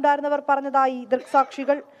കാറിലുണ്ടായിരുന്നവർ പറഞ്ഞതായി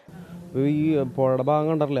ദൃക്സാക്ഷികൾ. ഈ പുഴയുടെ ഭാഗം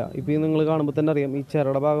കണ്ടറില്ല. ഇപ്പം നിങ്ങൾ കാണുമ്പോൾ തന്നെ അറിയാം, ഈ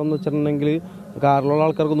ചിരയുടെ ഭാഗം എന്ന് വെച്ചിട്ടുണ്ടെങ്കിൽ കാറിലുള്ള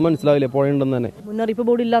ആൾക്കാർക്കൊന്നും മനസ്സിലാവില്ല പുഴ ഉണ്ടെന്ന് തന്നെ. മുന്നറിയിപ്പ്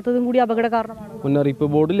ബോർഡ് ഇല്ലാത്തതും കൂടി അപകട കാരണമാണ്. മുന്നറിയിപ്പ്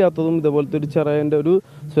ബോർഡ് ഇല്ലാത്തതും ഇതുപോലത്തെ ഒരു ചിറയുടെ ഒരു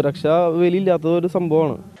സുരക്ഷാ വേലി ഇല്ലാത്തതും ഒരു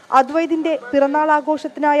സംഭവമാണ്. അദ്വൈതിന്റെ പിറന്നാൾ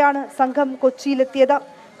ആഘോഷത്തിനായാണ് സംഘം കൊച്ചിയിലെത്തിയത്.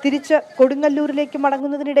 തിരിച്ച് കൊടുങ്ങല്ലൂരിലേക്ക്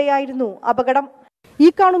മടങ്ങുന്നതിനിടെയായിരുന്നു അപകടം. ഈ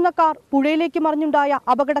കാണുന്ന കാർ പുഴയിലേക്ക് മറിഞ്ഞുണ്ടായ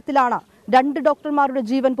അപകടത്തിലാണ് 2 ഡോക്ടർമാരുടെ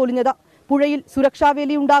ജീവൻ പൊലിഞ്ഞത്. പുഴയിൽ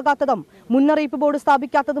സുരക്ഷാവേലി ഉണ്ടാകാത്തതും മുന്നറിയിപ്പ് ബോർഡ്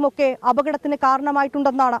സ്ഥാപിക്കാത്തതുമൊക്കെ അപകടത്തിന്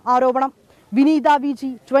കാരണമായിട്ടുണ്ടെന്നാണ് ആരോപണം. വിനീത VG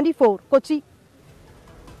 24 കൊച്ചി.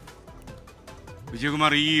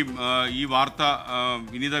 വിജയകുമാർ, ഈ വാർത്ത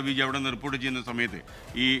വിനീത വിജയ് അവിടെ നിന്ന് റിപ്പോർട്ട് ചെയ്യുന്ന സമയത്ത്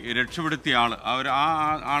ഈ രക്ഷപ്പെടുത്തിയ ആൾ ആ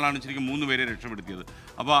ആളാണ് ശരിക്കും 3 പേരെ രക്ഷപ്പെടുത്തിയത്.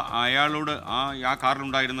 അപ്പോൾ അയാളോട് ആ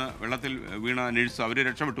കാറിലുണ്ടായിരുന്ന വെള്ളത്തിൽ വീണ നഴ്സ് അവർ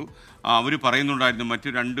രക്ഷപ്പെട്ടു. അവർ പറയുന്നുണ്ടായിരുന്നു മറ്റു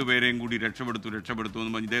 2 പേരെയും കൂടി രക്ഷപ്പെടുത്തു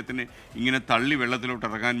എന്ന് പറഞ്ഞ് ഇദ്ദേഹത്തിന് ഇങ്ങനെ തള്ളി വെള്ളത്തിലോട്ട്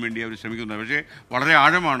ഇറങ്ങാൻ വേണ്ടി അവർ ശ്രമിക്കുന്നുണ്ട്. പക്ഷേ വളരെ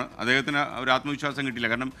ആഴമാണ്, അദ്ദേഹത്തിന് ഒരു ആത്മവിശ്വാസം കിട്ടില്ല.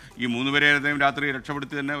 കാരണം ഈ 3 പേരെ അദ്ദേഹം രാത്രി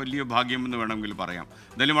രക്ഷപ്പെടുത്തി തന്നെ വലിയ ഭാഗ്യം എന്ന് വേണമെങ്കിൽ പറയാം.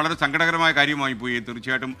 എന്തായാലും വളരെ സങ്കടകരമായ കാര്യമായി പോയി.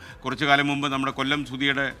 തീർച്ചയായിട്ടും കുറച്ചു കാലം മുമ്പ് നമ്മുടെ കൊല്ലം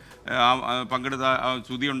സുധിയുടെ പങ്കെടുത്ത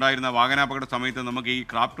സുധി ഉണ്ടായിരുന്ന വാഹനാപകട സമയത്ത് നമുക്ക് ഈ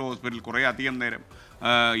ക്രാഫ്റ്റ് ഹോസ്പിറ്റലിൽ കുറേ അധികം നേരം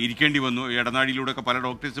ഇരിക്കേണ്ടി വന്നു. ഇടനാഴിയിലൂടെയൊക്കെ പല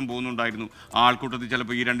ഡോക്ടേഴ്സും പോകുന്നുണ്ടായിരുന്നു. ആ ആൾക്കൂട്ടത്തിൽ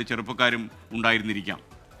ചിലപ്പോൾ ഈ 2 ചെറുപ്പക്കാരും ഉണ്ടായിരുന്നിരിക്കാം.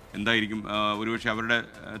 എന്തായിരിക്കും ഒരുപക്ഷെ അവരുടെ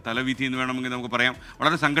തലവിധി എന്ന് വേണമെങ്കിൽ നമുക്ക് പറയാം.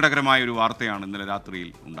 വളരെ സങ്കടകരമായ ഒരു വാർത്തയാണ് ഇന്നലെ രാത്രിയിൽ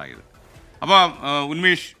ഉണ്ടായത്. അപ്പോൾ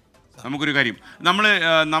ഉന്മേഷ്, നമുക്കൊരു കാര്യം,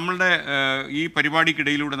 നമ്മളുടെ ഈ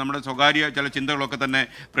പരിപാടിക്കിടയിലൂടെ നമ്മുടെ സ്വകാര്യ ചില ചിന്തകളൊക്കെ തന്നെ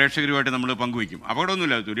പ്രേക്ഷകരുമായിട്ട് നമ്മൾ പങ്കുവയ്ക്കും.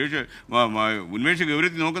 അപകടമൊന്നുമില്ല. സുരേഷ് ഉന്മേഷ്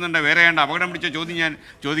ഗൗരവത്തിൽ നോക്കുന്നുണ്ട്. വേറെ ഏണ്ട അപകടം പിടിച്ച ചോദ്യം ഞാൻ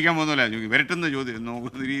ചോദിക്കാൻ പോകുന്നില്ല, വിരട്ടുന്ന ചോദ്യം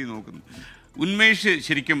നോക്കുന്നു. ഉന്മേഷ്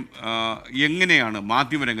ശരിക്കും എങ്ങനെയാണ്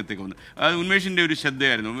മാധ്യമരംഗത്തേക്ക് വന്നത്? അത് ഉന്മേഷിൻ്റെ ഒരു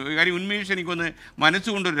ശ്രദ്ധയായിരുന്നു. കാര്യം ഉന്മേഷ് എനിക്കൊന്ന്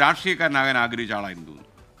മനസ്സുകൊണ്ടൊരു രാഷ്ട്രീയക്കാരനാകാൻ ആഗ്രഹിച്ച ആളായിരുന്നു തോന്നുന്നു.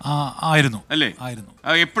 ആയിരുന്നു അല്ലേ? ആയിരുന്നു.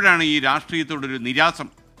 എപ്പോഴാണ് ഈ രാഷ്ട്രീയത്തോടൊരു നിരാസം?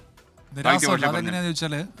 അതെങ്ങനെയാന്ന്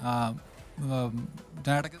ചോദിച്ചാല്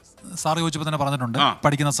സാർ ചോദിച്ചപ്പോൾ തന്നെ പറഞ്ഞിട്ടുണ്ട്,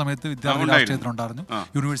 പഠിക്കുന്ന സമയത്ത് വിദ്യാർത്ഥി രാഷ്ട്രീയത്തിലുണ്ടായിരുന്നു,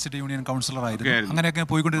 യൂണിവേഴ്സിറ്റി യൂണിയൻ കൗൺസിലർ ആയിരുന്നു. അങ്ങനെയൊക്കെ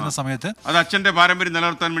പോയിക്കൊണ്ടിരുന്ന സമയത്ത് അത് അച്ഛന്റെ പാരമ്പര്യം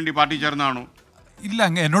നിലനിർത്താൻ വേണ്ടി പാർട്ടി ചേർന്നാണോ? ഇല്ല,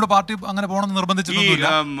 എന്നോട് പാർട്ടി അങ്ങനെ പോകണമെന്ന് നിർബന്ധിച്ചിട്ടൊന്നുമില്ല.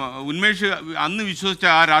 ഉന്മേഷ് അന്ന് വിശ്വസിച്ച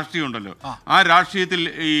ആ രാഷ്ട്രീയം ഉണ്ടല്ലോ, ആ രാഷ്ട്രീയത്തിൽ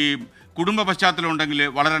ഈ കുടുംബ പശ്ചാത്തലം ഉണ്ടെങ്കിൽ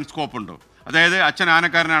വളരാൻ സ്കോപ്പ് ഉണ്ടോ? അതായത് അച്ഛൻ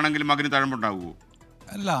ആനക്കാരനാണെങ്കിൽ മകന് തഴമ്പുണ്ടാവുമോ?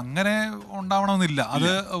 അല്ല, അങ്ങനെ ഉണ്ടാവണമെന്നില്ല. അത്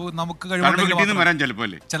നമുക്ക് വരാൻ ചിലപ്പോൾ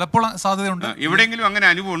അല്ലേ, ചിലപ്പോൾ സാധ്യതയുണ്ട്. എവിടെയെങ്കിലും അങ്ങനെ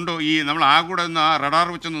അനുഭവം ഉണ്ടോ? ഈ നമ്മൾ ആ കൂടെ ഒന്ന് ആ റഡാർ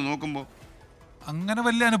വെച്ചൊന്ന് നോക്കുമ്പോൾ അങ്ങനെ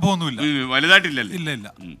വലിയ അനുഭവമൊന്നുമില്ല,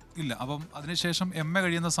 വലുതായിട്ടില്ലല്ലോ. ഇല്ല. അപ്പം അതിനുശേഷം MA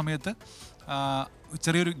കഴിയുന്ന സമയത്ത്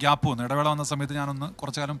ചെറിയൊരു ഗ്യാപ്പ് വന്നു, ഇടവേള വന്ന സമയത്ത് ഞാനൊന്ന്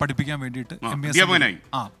കുറച്ചു കാലം പഠിപ്പിക്കാൻ വേണ്ടിയിട്ട്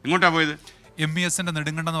എങ്ങോട്ടാ പോയത്? MESന്റെ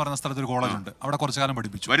നെടുങ്കണ്ടം എന്ന് പറയുന്ന സ്ഥലത്ത് ഒരു കോളേജ് ഉണ്ട്, അവിടെ കുറച്ചു കാലം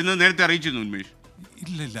പഠിപ്പിച്ചു. വരുന്നത് നേരത്തെ അറിയിച്ചിരുന്നു ഉന്മേഷ്?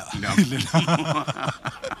 ഇല്ല.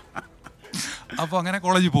 അപ്പോൾ അങ്ങനെ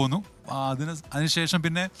കോളേജിൽ പോകുന്നു. അതിനുശേഷം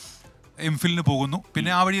പിന്നെ MPhilന് പോകുന്നു.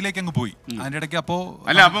 പിന്നെ ആ വഴിയിലേക്ക് അങ്ങ് പോയി. അതിൻ്റെ ഇടയ്ക്ക്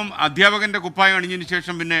അപ്പം അധ്യാപകന്റെ കുപ്പായം അണിഞ്ഞതിന്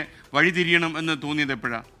ശേഷം പിന്നെ വഴി തിരിയണം എന്ന് തോന്നിയത്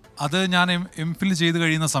എപ്പോഴാണ്? അത് ഞാൻ MPhil ചെയ്ത്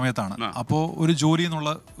കഴിയുന്ന സമയത്താണ്. അപ്പോൾ ഒരു ജോലി എന്നുള്ള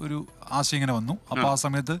ഒരു ആശയം ഇങ്ങനെ വന്നു. അപ്പോൾ ആ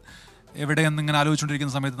സമയത്ത് എവിടെയെന്നിങ്ങനെ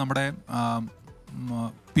ആലോചിച്ചുകൊണ്ടിരിക്കുന്ന സമയത്ത് നമ്മുടെ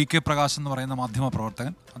PK പ്രകാശ് എന്ന് പറയുന്ന മാധ്യമ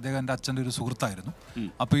പ്രവർത്തകൻ, അദ്ദേഹം എൻ്റെ അച്ഛൻ്റെ ഒരു സുഹൃത്തായിരുന്നു.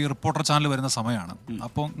 അപ്പോൾ ഈ റിപ്പോർട്ടർ ചാനൽ വരുന്ന സമയമാണ്.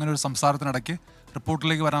 അപ്പോൾ ഇങ്ങനെ ഒരു സംസാരത്തിനിടയ്ക്ക്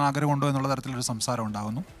റിപ്പോർട്ടിലേക്ക് വരാൻ ആഗ്രഹമുണ്ടോ എന്നുള്ള തരത്തിലൊരു സംസാരം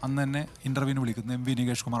ഉണ്ടാകുന്നു. അന്ന് എന്നെ ഇൻ്റർവ്യൂവിന് വിളിക്കുന്നു, MV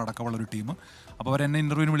നികേഷ് കുമാർ അടക്കമുള്ള ഒരു ടീം. അപ്പോൾ അവരെന്നെ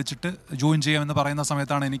ഇൻ്റർവ്യൂവിന് വിളിച്ചിട്ട് ജോയിൻ ചെയ്യാമെന്ന് പറയുന്ന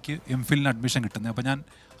സമയത്താണ് എനിക്ക് MPhilന് അഡ്മിഷൻ കിട്ടുന്നത്. അപ്പോൾ ഞാൻ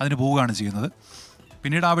അതിന് പോവുകയാണ് ചെയ്യുന്നത്.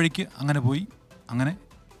 പിന്നീട് ആ വഴിക്ക് അങ്ങനെ പോയി, അങ്ങനെ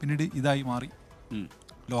പിന്നീട് ഇതായി മാറി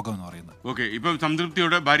ലോകം എന്ന് പറയുന്നത്. ഓക്കെ, ഇപ്പം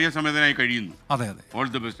സംതൃപ്തിയോടെ ഭാര്യാസമേതനായി കഴിയുന്നു. അതെ. All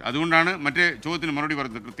the best. അതുകൊണ്ടാണ് മറ്റേ ചോദ്യത്തിന് മറുപടി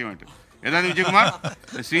പറഞ്ഞത് കൃത്യമായിട്ട്. ഏതാണ്ട് വിജയകുമാർ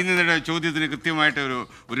ശ്രീനിധിയുടെ ചോദ്യത്തിന് കൃത്യമായിട്ട്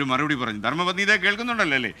ഒരു മറുപടി പറഞ്ഞു. ധർമ്മപത്നി ഇതേ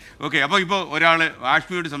കേൾക്കുന്നുണ്ടല്ലോ അല്ലേ? ഓക്കെ, അപ്പോൾ ഇപ്പോൾ ഒരാൾ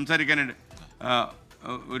ആഷ്മിയോട് സംസാരിക്കാനായിട്ട്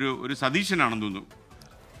ഒരു സതീശനാണെന്ന് തോന്നുന്നു.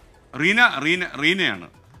 റീനയാണ്,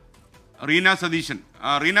 റീന സതീശൻ.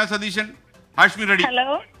 റീന സതീശൻ, ആഷ്മി റെഡി?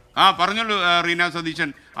 പറഞ്ഞോളൂ റീന സതീശൻ.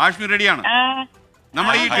 ആഷ്മി റെഡിയാണ്?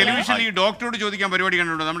 നമ്മുടെ ഈ ടെലിവിഷനിൽ ഈ ഡോക്ടറോട് ചോദിക്കാൻ പരിപാടി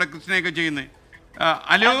കണ്ടിട്ടുണ്ടോ? നമ്മുടെ കൃഷ്ണയൊക്കെ ചെയ്യുന്നത്.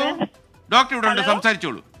 ഹലോ, ഡോക്ടർ ഇവിടെ ഉണ്ട്,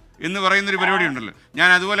 സംസാരിച്ചോളൂ എന്ന് പറയുന്നൊരു പരിപാടി ഉണ്ടല്ലോ. ഞാൻ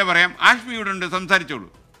അതുപോലെ പറയാം, ആഷ്മി ഇവിടെ ഉണ്ട്, സംസാരിച്ചോളൂ.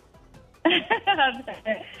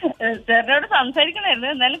 സാറിനോട് സംസാരിക്കണായിരുന്നു,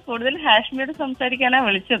 എന്നാലും കൂടുതൽ ഹാഷ്മിയോട് സംസാരിക്കാനാ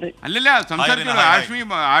വിളിച്ചത്. അല്ലല്ല, സംസാരിച്ചോളൂ.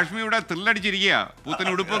 ആഷ്മിയുടെ ത്രില്ലടിച്ചിരിക്കുക, പൂത്തിന്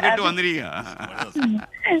ഉടുപ്പൊക്കെ ഇട്ട് വന്നിരിക്കുക.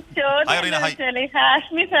 ചോദ്യം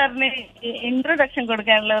ഹാഷ്മി സാറിന് ഇൻട്രൊഡക്ഷൻ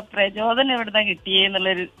കൊടുക്കാനുള്ള പ്രചോദനം എവിടുന്നാ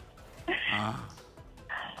കിട്ടിയെന്നുള്ളൊരു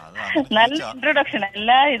നല്ല ഇൻട്രൊഡക്ഷൻ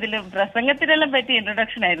അല്ല, ഇതിലും പ്രസംഗത്തിനെല്ലാം പറ്റിയ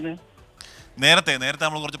ഇൻട്രൊഡക്ഷൻ ആയിരുന്നു. നേരത്തെ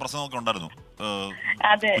നമ്മൾ കുറച്ച് പ്രസംഗമൊക്കെ ഉണ്ടായിരുന്നു.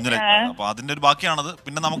 അപ്പൊ അതിന്റെ ഒരു ബാക്കിയാണത്.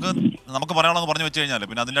 പിന്നെ നമുക്ക് പറയാനുള്ളത് പറഞ്ഞു വെച്ച് കഴിഞ്ഞാൽ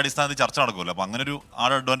പിന്നെ അതിന്റെ അടിസ്ഥാനത്തിൽ ചർച്ച നടക്കുമല്ലോ. അപ്പൊ അങ്ങനെ ഒരു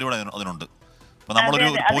അഡ്വാൻറ്റേജ് അതിനുണ്ട്. അപ്പൊ നമ്മളൊരു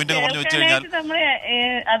പോയിന്റ് ഒക്കെ പറഞ്ഞു വെച്ച് കഴിഞ്ഞാൽ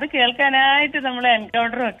അത് കേൾക്കാനായിട്ട് നമ്മൾ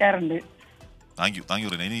എൻകൗണ്ടർ വെക്കാറുണ്ട്. Thank you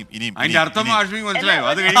Reena. അതിന്റെ അർത്ഥം ആഷ്മി മനസ്സിലായോ?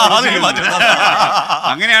 അത്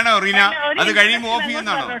അങ്ങനെയാണോ റീന? അത് കഴിയുമ്പോൾ ഓഫ്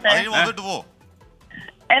ചെയ്യുന്നതാണോ?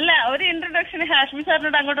 അല്ല, ഒരു ഇൻട്രൊഡക്ഷൻ ഹാഷ്മി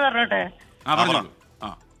സാറിനോട് അങ്ങോട്ട് പറഞ്ഞോട്ടെ.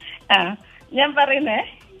 ഞാൻ പറയുന്നേ,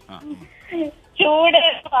 ചൂട്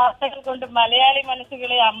വാർത്തകൾ കൊണ്ട് മലയാളി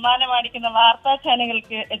മനസ്സുകളെ അമ്മാനമാടിക്കുന്ന വാർത്താ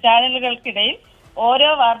ചാനലുകൾക്കിടയിൽ ഓരോ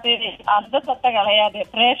വാർത്തയുടെയും അന്തസത്ത കളയാതെ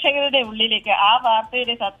പ്രേക്ഷകരുടെ ഉള്ളിലേക്ക് ആ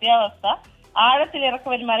വാർത്തയുടെ സത്യാവസ്ഥ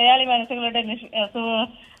ആഴത്തിലിറക്കുവാൻ മലയാളി മനസ്സുകളുടെ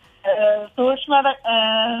സൂക്ഷ്മത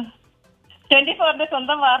 24ന്റെ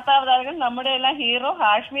സ്വന്തം വാർത്താവതാരകൻ നമ്മുടെ എല്ലാം ഹീറോ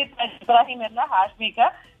ഹാഷ്മി ഇബ്രാഹിം എന്ന ഹാഷ്മിക്ക,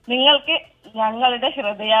 നിങ്ങൾക്ക് ഞങ്ങളുടെ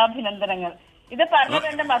ഹൃദയാഭിനന്ദനങ്ങൾ. ഇത് പറഞ്ഞത്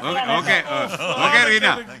എന്റെ മക്കളാണ്. ഓക്കെ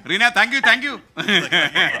റീന താങ്ക് യു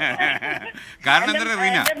കാരണം എന്താ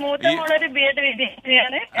റീന മൂത്ത മോളൊരു BEd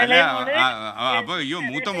വിദ്യാർത്ഥിയാണ്. അപ്പൊ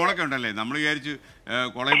മൂത്ത മോളൊക്കെ ഉണ്ടല്ലേ, നമ്മൾ വിചാരിച്ചു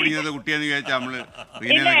കോളേജ് പഠിക്കുന്നത് കുട്ടിയെന്ന് വിചാരിച്ചാ നമ്മള്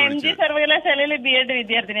MG സർവകലാശാലയില് BEd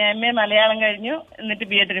വിദ്യാർത്ഥിനി. MA മലയാളം കഴിഞ്ഞു, എന്നിട്ട്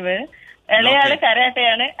BEd പോയി. ഇളയാള്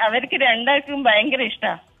കരാട്ടയാണ്. അവർക്ക് രണ്ടാൾക്കും ഭയങ്കര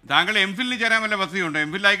ഇഷ്ടാ. താങ്കൾ MPhilന് ചേരാൻ വല്ല പദ്ധതിയുണ്ടോ?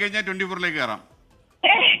 MPhil ആയി കഴിഞ്ഞാൽ 24ലേക്ക് കയറാം.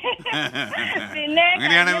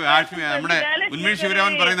 അങ്ങനെയാണ് നമ്മുടെ ഉന്മേഷ്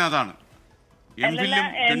ശിവരാമൻ പറയുന്നത്. അതാണ് MPhilലും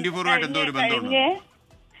 24ആയിട്ട് എന്തോ ഒരു ബന്ധമുണ്ട്.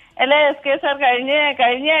 അല്ല SK സാർ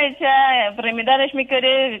കഴിഞ്ഞ ആഴ്ച പ്രമിത ലക്ഷ്മിക്ക്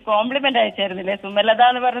ഒരു കോംപ്ലിമെന്റ് അയച്ചായിരുന്നില്ലേ, സുമലത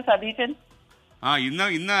എന്ന് പറഞ്ഞ സതീശൻ?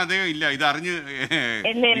 ഇന്ന് അതേ ഇല്ല, ഇത് അറിഞ്ഞ്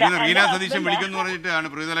റീന സതീശൻ വിളിക്കുന്നു പറഞ്ഞിട്ടാണ്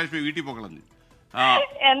പ്രമിത ലക്ഷ്മി വീട്ടിൽ പോക്കളഞ്ഞ്.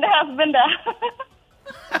 എന്റെ ഹസ്ബൻഡാ.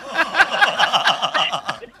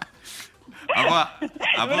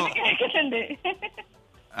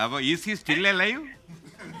 അപ്പൊ is he still alive?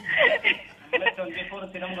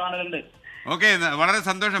 Okay, വളരെ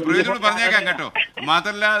സന്തോഷം. പ്രയോജനം പറഞ്ഞേക്കാം കേട്ടോ.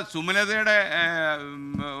 മാത്രല്ല സുമലതയുടെ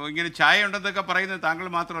ഇങ്ങനെ ചായ ഉണ്ടെന്നൊക്കെ പറയുന്നത് താങ്കൾ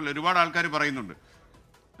മാത്രമല്ല, ഒരുപാട് ആൾക്കാർ പറയുന്നുണ്ട്.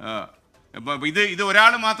 ഇത്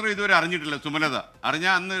ഒരാൾ മാത്രം ഇതുവരെ അറിഞ്ഞിട്ടില്ല. സുമലത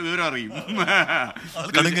അറിഞ്ഞാൽ അന്ന് വിവരം അറിയും.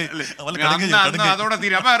 അന്ന് അതോടെ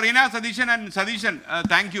തീരും. അപ്പൊ Reena Satheesan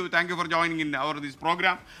thank you for joining in our this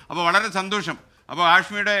programme. അപ്പോൾ വളരെ സന്തോഷം. അപ്പോൾ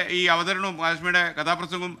ആഷ്മിയുടെ ഈ അവതരണവും ആഷ്മിയുടെ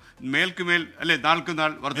കഥാപ്രസംഗവും മേൽക്കുമേൽ അല്ലെ നാൾക്ക്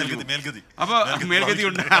നാൾ വർദ്ധിക്കും. അപ്പോൾ മേൽഗതി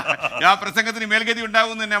ആ പ്രസംഗത്തിന് മേൽഗതി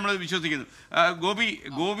ഉണ്ടാവും എന്ന് തന്നെ നമ്മൾ വിശ്വസിക്കുന്നു.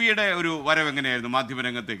 ഗോപിയുടെ ഒരു വരവ് എങ്ങനെയായിരുന്നു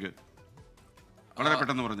മാധ്യമരംഗത്തേക്ക്? വളരെ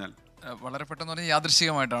പെട്ടെന്ന് പറഞ്ഞാൽ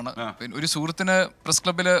യാദൃശ്ചികമായിട്ടാണ്. പിന്നെ ഒരു സുഹൃത്തിന് പ്രസ്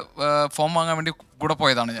ക്ലബ്ബില് ഫോം വാങ്ങാൻ വേണ്ടി കൂടെ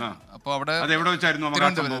പോയതാണ് ഞാൻ. അപ്പൊ അവിടെ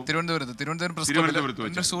തിരുവനന്തപുരം പ്രസ് ക്ലബ്ബിൽ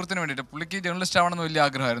എന്റെ സുഹൃത്തിന് വേണ്ടിയിട്ട്, പുള്ളിക്ക് ജേർണലിസ്റ്റ് ആവണമെന്ന് വലിയ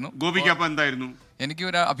ആഗ്രഹമായിരുന്നു. ഗോപിക്ക് അപ്പം എന്തായിരുന്നു? എനിക്ക്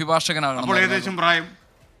ഒരു അഭിഭാഷകനാകണം. ഏകദേശം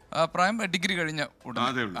പ്രായം ഡിഗ്രി കഴിഞ്ഞ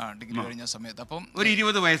ഡിഗ്രി കഴിഞ്ഞ സമയത്ത്. അപ്പം ഒരു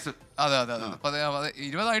 20 വയസ്സ്. അതെ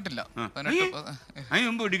 20 ആയിട്ടില്ല,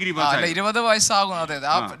 20 വയസ്സാകും. അതെ,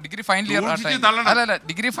 ആ degree final year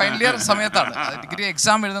degree final year സമയത്താണ്, ഡിഗ്രി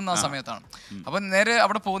എക്സാം എഴുതുന്ന ആ സമയത്താണ്. അപ്പൊ നേരെ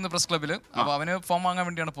അവിടെ പോകുന്നു പ്രസ് ക്ലബ്ബിൽ. അപ്പൊ അവന് ഫോം വാങ്ങാൻ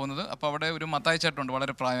വേണ്ടിയാണ് പോകുന്നത്. അപ്പൊ അവിടെ ഒരു മത്തായിച്ചേട്ടുണ്ട്,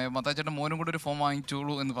 വളരെ പ്രായമായ മത്തായിച്ചേട്ടൻ, മോനും കൂടെ ഒരു ഫോം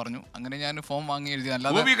വാങ്ങിച്ചോളൂ എന്ന് പറഞ്ഞു. അങ്ങനെ ഞാൻ ഫോം വാങ്ങി എഴുതി.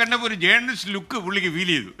 അല്ലാതെ ഒരു ജേർണലിസ്റ്റ് ലുക്ക് പുള്ളിക്ക്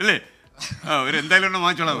ഫീൽ ചെയ്തു അല്ലേ?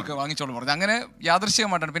 വാങ്ങിച്ചോളൂ പറഞ്ഞു. അങ്ങനെ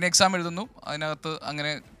യാദൃശ്ചികമായിട്ടാണ്. പിന്നെ എക്സാം എഴുതുന്നു, അതിനകത്ത്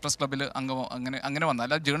അങ്ങനെ പ്രസ് ക്ലബ്ബിൽ അങ്ങനെ വന്നു.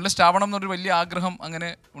 അല്ല ജേർണലിസ്റ്റ് ആവണം എന്നൊരു വലിയ ആഗ്രഹം അങ്ങനെ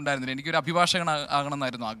ഉണ്ടായിരുന്നില്ല. എനിക്കൊരു അഭിഭാഷകൻ ആകണം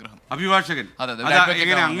എന്നായിരുന്നു ആഗ്രഹം. അഭിഭാഷകൻ?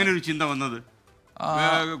 അങ്ങനെ ഒരു ചിന്ത വന്നത്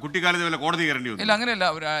കുട്ടിക്കാലത്ത് കോടതി കയറേണ്ടി വന്നു? ഇല്ല, അങ്ങനെയല്ല.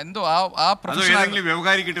 എന്തോ ആ പ്രൊഫഷൻ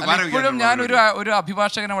ഇപ്പോഴും ഞാൻ ഒരു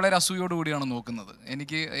അഭിഭാഷകനെ വളരെ അസൂയോട് കൂടിയാണ് നോക്കുന്നത്.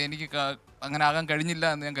 എനിക്ക് അങ്ങനെ ആകാൻ കഴിഞ്ഞില്ല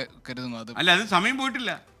എന്ന് ഞാൻ കരുതുന്നു. അത് സമയം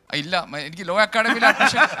പോയിട്ടില്ല. ഇല്ല, എനിക്ക് ലോ അക്കാഡമിയിൽ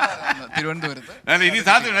അഡ്മിഷൻ തിരുവനന്തപുരത്ത്. ഇനി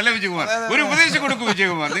സാധ്യമല്ല വിജയകുമാർ, ഒരു ഉപദേശം കൊടുക്കും.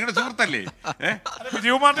 വിജയകുമാർ നിങ്ങളുടെ സുഹൃത്തല്ലേ?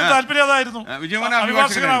 വിജയകുമാറിന്റെ താല്പര്യം അതായിരുന്നു.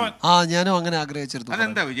 ഞാനും അങ്ങനെ ആഗ്രഹിച്ചിരുന്നു.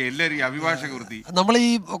 അതെന്താ വിജയ് എല്ലാവരും അഭിഭാഷക വൃത്തി? നമ്മൾ ഈ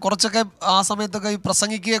കുറച്ചൊക്കെ ആ സമയത്തൊക്കെ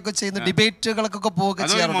പ്രസംഗിക്കുകയൊക്കെ ചെയ്യുന്ന ഡിബേറ്റുകൾക്കൊക്കെ പോവുകയൊക്കെ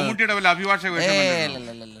ചെയ്യാറുണ്ട്. മമ്മൂട്ടിയുടെ വല്ല അഭിഭാഷക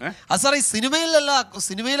സാർ ഈ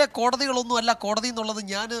സിനിമയിലെ കോടതികളൊന്നും അല്ല കോടതി എന്നുള്ളത്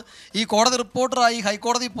ഞാൻ ഈ കോടതി റിപ്പോർട്ടറായി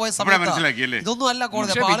ഹൈക്കോടതിയിൽ പോയ സമയത്ത് ഇതൊന്നും അല്ല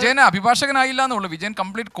കോടതി. വിജയൻ അഭിഭാഷകനായില്ല എന്നുള്ളൂ. വിജയൻ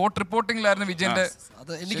കംപ്ലീറ്റ് കോർട്ട് റിപ്പോർട്ടിംഗിലായിരുന്നു വിജയന്റെ.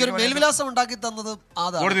 എനിക്കൊരു മേൽവിലാസം ഉണ്ടാക്കി തന്നത്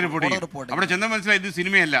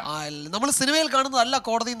സിനിമയല്ല. നമ്മൾ സിനിമയിൽ കാണുന്നതല്ല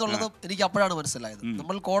കോടതി എന്നുള്ളത് എനിക്ക് അപ്പോഴാണ് മനസ്സിലായത്.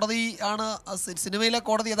 നമ്മൾ കോടതി ആണ്, സിനിമയിലെ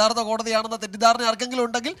കോടതി യഥാർത്ഥ കോടതിയാണെന്ന തെറ്റിദ്ധാരണ ആർക്കെങ്കിലും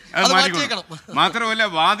ഉണ്ടെങ്കിൽ അത് മാറ്റിയേക്കണം. മാത്രമല്ല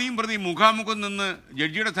വാദിയും പ്രതി മുഖാമുഖം നിന്ന്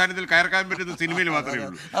ജഡ്ജിയുടെ സ്ഥാനത്തിൽ കയർക്കാൻ പറ്റുന്ന സിനിമയിൽ മാത്രമേ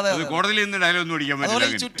ഉള്ളൂ. കോടതിയിൽ നിന്ന് ഡയലോഗ് ഒന്നും അടിക്കാൻ പറ്റില്ല.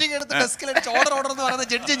 ചുറ്റിക്ക് എടുത്ത് ഡെസ്കിലടിച്ച് ഓർഡർ എന്ന് പറയുന്ന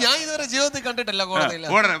ജഡ്ജി ഞാൻ ഇതുവരെ ജീവിതത്തിൽ കണ്ടിട്ടില്ല കോടതിയിൽ.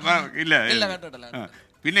 ഇല്ല കണ്ടിട്ടില്ല.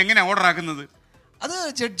 പിന്നെ എങ്ങനെ ഓർഡർ ആക്കുന്നത്? അത്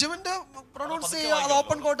ജഡ്ജ്മെന്റ് പ്രൊണൗൺസ് ചെയ്യുക, അത്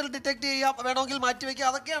ഓപ്പൺ കോർട്ടിൽ ഡിറ്റക്ട് ചെയ്യാം, വേണമെങ്കിൽ മാറ്റി വെക്കുക,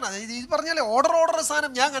 അതൊക്കെയാണ്. ഇത് പറഞ്ഞാലേ ഓർഡർ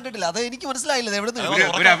സാധനം ഞാൻ കണ്ടിട്ടില്ല. അത് എനിക്ക് മനസ്സിലായില്ല.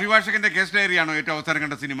 ഒരു അഭിഭാഷകന്റെ കേസ് ഡയറിയാണോ ഏറ്റവും അവസാനം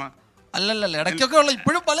കണ്ട സിനിമ? അല്ലല്ല, ഇടയ്ക്കൊക്കെ ഉള്ള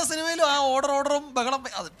ഇപ്പോഴും പല സിനിമയിലും ആ ഓർഡറും ബഹളം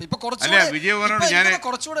ഇപ്പൊ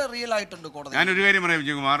കുറച്ചുകൂടെ റിയൽ ആയിട്ടുണ്ട് കോടതി. ഞാനൊരു കാര്യം പറയാം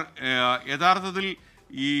വിജയകുമാർ, യഥാർത്ഥത്തിൽ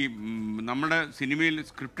ഈ നമ്മുടെ സിനിമയിൽ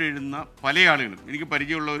സ്ക്രിപ്റ്റ് എഴുതുന്ന പല ആളുകളും എനിക്ക്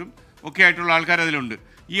പരിചയമുള്ളവരും ഒക്കെ ആയിട്ടുള്ള ആൾക്കാർ അതിലുണ്ട്.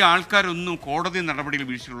 ഈ ആൾക്കാരൊന്നും കോടതി നടപടിയിൽ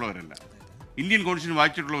വീഴ്ചയുള്ളവരല്ല, ഇന്ത്യൻ കോൺസ്റ്റിറ്റ്യൂഷൻ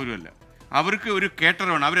വായിച്ചിട്ടുള്ളവരുമല്ല. അവർക്ക് ഒരു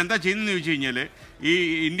കേട്ടറാണ്. അവരെന്താ ചെയ്യുന്നതെന്ന് ചോദിച്ചു കഴിഞ്ഞാൽ, ഈ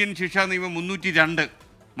ഇന്ത്യൻ ശിക്ഷാ നിയമം 302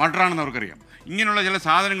 മർഡറാണെന്ന് അവർക്കറിയാം. ഇങ്ങനെയുള്ള ചില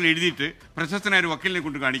സാധനങ്ങൾ എഴുതിയിട്ട് പ്രശസ്തനായ ഒരു വക്കീലിനെ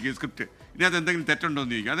കൊണ്ട് കാണിക്കും സ്ക്രിപ്റ്റ്. ഇതിനകത്ത് എന്തെങ്കിലും തെറ്റുണ്ടോ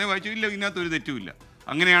എന്ന് ചോദിക്കും. അതേ വായിച്ചു, ഇല്ല ഇതിനകത്ത് ഒരു തെറ്റുമില്ല.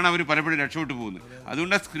 അങ്ങനെയാണ് അവർ പലപ്പോഴും രക്ഷപ്പെട്ടു പോകുന്നത്.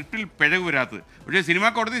 അതുകൊണ്ടാണ് സ്ക്രിപ്റ്റിൽ പിഴവ് വരാത്തത്. പക്ഷേ സിനിമാ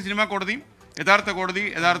കോടതിയും യഥാർത്ഥ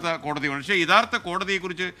കോടതിയാണ്. പക്ഷേ യഥാർത്ഥ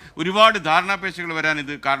കോടതിയെക്കുറിച്ച് ഒരുപാട് ധാരണാപേക്ഷകൾ വരാൻ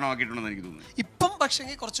ഇത് കാരണമാക്കിയിട്ടുണ്ടെന്ന് എനിക്ക് തോന്നുന്നു. ഇപ്പം പക്ഷേ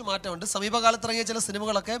കുറച്ച് മാറ്റമുണ്ട്. സമീപകാലത്ത് ഇറങ്ങിയ ചില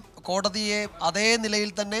സിനിമകളൊക്കെ കോടതിയെ അതേ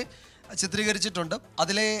നിലയിൽ തന്നെ ചിത്രീകരിച്ചിട്ടുണ്ട്.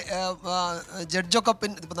 അതിലെ ജഡ്ജൊക്കെ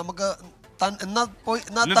ഇപ്പം നമുക്ക്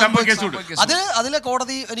അതിലെ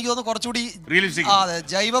കോടതി എനിക്ക് തോന്നുന്നു കുറച്ചുകൂടി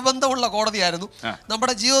ജൈവബന്ധമുള്ള കോടതിയായിരുന്നു.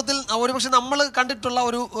 നമ്മുടെ ജീവിതത്തിൽ ഒരുപക്ഷെ നമ്മൾ കണ്ടിട്ടുള്ള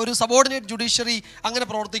ഒരു സബോർഡിനേറ്റ് ജുഡീഷ്യറി അങ്ങനെ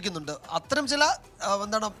പ്രവർത്തിക്കുന്നുണ്ട്. അത്തരം ചില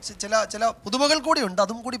ചില പുതുമകൾ കൂടി ഉണ്ട്,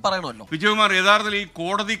 അതും കൂടി പറയണമല്ലോ. വിജയകുമാർ, യഥാർത്ഥത്തിൽ ഈ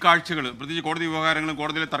കോടതി കാഴ്ചകൾ, പ്രത്യേകിച്ച് കോടതി വ്യവഹാരങ്ങളും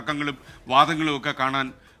കോടതിയിലെ തർക്കങ്ങളും വാദങ്ങളും ഒക്കെ കാണാൻ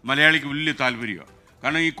മലയാളിക്ക് വലിയ താല്പര്യമാണ്.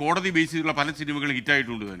 കാരണം ഈ കോടതി ബേസ് ചെയ്തുള്ള പല സിനിമകളും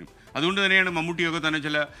ഹിറ്റായിട്ടുണ്ട് താനും. അതുകൊണ്ട് തന്നെയാണ് മമ്മൂട്ടിയൊക്കെ തന്നെ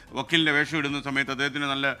ചില വക്കീലിൻ്റെ വേഷം ഇടുന്ന സമയത്ത് അദ്ദേഹത്തിന്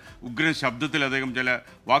നല്ല ഉഗ്രൻ ശബ്ദത്തിൽ അദ്ദേഹം ചില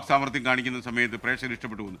വാക് സാമർത്ഥ്യം കാണിക്കുന്ന സമയത്ത് പ്രേക്ഷകർ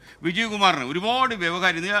ഇഷ്ടപ്പെട്ടു പോകുന്നു. വിജയകുമാറിന് ഒരുപാട്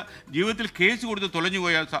വ്യവഹാരം, ജീവിതത്തിൽ കേസ് കൊടുത്ത്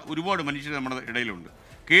തൊലഞ്ഞുപോയ ഒരുപാട് മനുഷ്യർ നമ്മുടെ ഇടയിലുണ്ട്.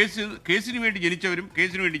 കേസിന് വേണ്ടി ജനിച്ചവരും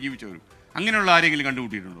കേസിന് വേണ്ടി ജീവിച്ചവരും. അങ്ങനെയുള്ള ആരെങ്കിലും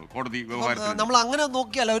കണ്ടുകൂട്ടിയിട്ടുണ്ടോ കോടതി വ്യവഹാരത്തിൽ? നമ്മൾ അങ്ങനെ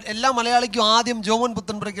നോക്കിയാൽ എല്ലാ മലയാളിക്കും ആദ്യം ജോമോൻ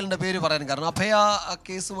പുത്തൻപുരയ്ക്കലിന്റെ പേര് പറയാൻ കാരണം അഭയ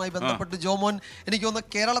കേസുമായി ബന്ധപ്പെട്ട് ജോമോൻ എനിക്ക്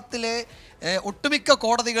തോന്നുന്നു കേരളത്തിലെ ഒട്ടുമിക്ക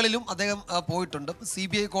കോടതികളിലും അദ്ദേഹം പോയിട്ടുണ്ട്.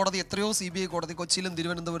 CBI കോടതി, എത്രയോ CBI കോടതി കൊച്ചിയിലും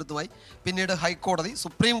തിരുവനന്തപുരത്തുമായി, പിന്നീട് ഹൈക്കോടതി,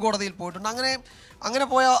 സുപ്രീം കോടതിയിൽ പോയിട്ടുണ്ട്. അങ്ങനെ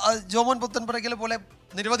പോയ ജോമോൻ പുത്തൻപുരയ്ക്കൽ പോലെ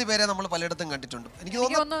നിരവധി പേരെ നമ്മൾ പലയിടത്തും കണ്ടിട്ടുണ്ട്. എനിക്ക്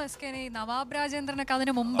തോന്നുന്നു നവാബ് രാജേന്ദ്രനൊക്കെ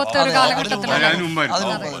അതിന് മുമ്പത്തെ ഒരു കാലഘട്ടത്തിൽ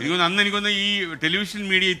അന്ന് ഈ ടെലിവിഷൻ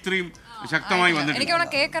മീഡിയ ഇത്രയും ശക്തമായി വന്നിട്ടുണ്ട്. എനിക്ക്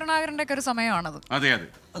കെ കരുണാകരന്റെ ഒക്കെ ഒരു സമയമാണത്. അതെ,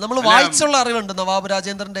 നമ്മൾ വായിച്ചുള്ള അറിവുണ്ട് നവാബ്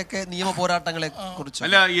രാജേന്ദ്രന്റെ ഒക്കെ നിയമ പോരാട്ടങ്ങളെ കുറിച്ച്.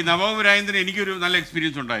 അല്ല, ഈ നവാബ് രാജേന്ദ്രൻ എനിക്കൊരു നല്ല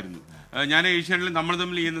എക്സ്പീരിയൻസ് ഉണ്ടായിരുന്നു. ഞാൻ ഏഷ്യാനിൽ നമ്മൾ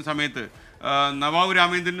തമ്മിൽ ചെയ്യുന്ന സമയത്ത് നവാബ്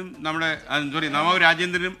രാജേന്ദ്രനും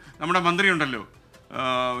നമ്മുടെ മന്ത്രി ഉണ്ടല്ലോ,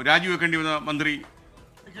 രാജിവെക്കേണ്ടി വന്ന മന്ത്രി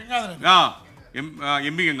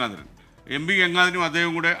എം പി ഗംഗാധരനും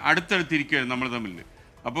അദ്ദേഹം കൂടെ അടുത്തടുത്തിരിക്കുകയായിരുന്നു നമ്മൾ തമ്മിൽ.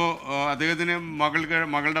 അപ്പോൾ അദ്ദേഹത്തിന്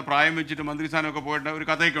മകളുടെ പ്രായം വെച്ചിട്ട് മന്ത്രിസ്ഥാനമൊക്കെ പോയിട്ട് ഒരു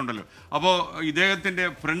കഥയൊക്കെ ഉണ്ടല്ലോ. അപ്പോൾ ഇദ്ദേഹത്തിൻ്റെ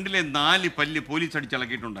ഫ്രണ്ടിലെ 4 പല്ല് പോലീസ്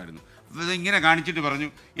അടിച്ചിളക്കിയിട്ടുണ്ടായിരുന്നു. അപ്പോൾ ഇങ്ങനെ കാണിച്ചിട്ട് പറഞ്ഞു,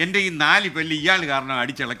 എൻ്റെ ഈ 4 പല്ല് ഇയാൾ കാരണം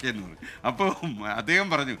അടിച്ചിളക്കിയെന്ന് പറഞ്ഞു. അപ്പോൾ അദ്ദേഹം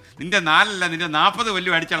പറഞ്ഞു, നിൻ്റെ 4 അല്ല നിൻ്റെ 40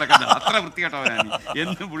 പല്ലും അടിച്ചിളക്കണ്ട, അത്ര വൃത്തികെട്ടവനാണ്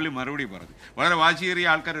എന്ന് പുള്ളി മറുപടി പറഞ്ഞു. വളരെ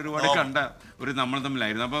വാശിയേറിയ ആൾക്കാർ ഒരുപാട് കണ്ട ഒരു നമ്മൾ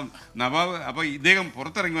തമ്മിലായിരുന്നു. അപ്പം അപ്പോൾ ഇദ്ദേഹം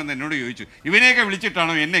പുറത്തിറങ്ങി വന്ന് എന്നോട് ചോദിച്ചു, ഇവനെയൊക്കെ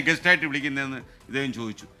വിളിച്ചിട്ടാണോ എന്നെ ഗസ്റ്റായിട്ട് വിളിക്കുന്നതെന്ന് ഇദ്ദേഹം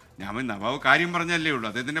ചോദിച്ചു. ഞാൻ നവാബ് കാര്യം പറഞ്ഞല്ലേ ഉള്ളൂ,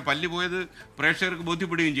 അദ്ദേഹത്തിൻ്റെ പല്ല് പോയത് പ്രേക്ഷകർക്ക്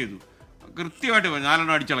ബോധ്യപ്പെടുകയും ചെയ്തു. കൃത്യമായിട്ട്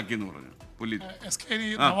 4 അടിച്ചിളക്കിയെന്ന് പറഞ്ഞു പോലീസ്.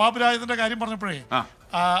 നവാബ് രാജേന്ദ്രന്റെ കാര്യം പറഞ്ഞപ്പോഴേ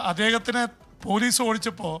അദ്ദേഹത്തിനെ പോലീസ്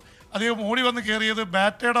ഓടിച്ചപ്പോൾ അദ്ദേഹം ഓടി വന്ന് കയറിയത്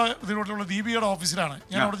ബാറ്റയുടെ ഇതിലോട്ടുള്ള DBയുടെ ഓഫീസിലാണ്.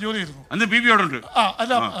 ഞാൻ അവിടെ ജോലി ചെയ്തിരുന്നു.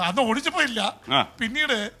 അല്ല, അന്ന് ഓടിച്ചപ്പോ ഇല്ല.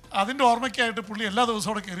 പിന്നീട് അതിന്റെ ഓർമ്മയ്ക്കായിട്ട് പുള്ളി എല്ലാ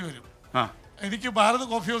ദിവസവും അവിടെ കയറി വരും. എനിക്ക് ഭാരത്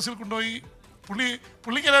കോഫി ഹൗസിൽ കൊണ്ടുപോയി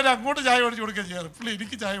പുള്ളിക്ക് എല്ലാവരും അങ്ങോട്ട് ചായ മേടിച്ചു കൊടുക്കുകയും ചെയ്യാറ്, പുള്ളി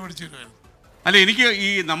എനിക്ക് ചായ മേടിച്ചു തരുമായിരുന്നു. അല്ല, എനിക്ക് ഈ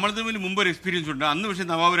നമ്മൾ തമ്മിൽ മുമ്പ് ഒരു എക്സ്പീരിയൻസ് ഉണ്ട്. അന്ന് പക്ഷേ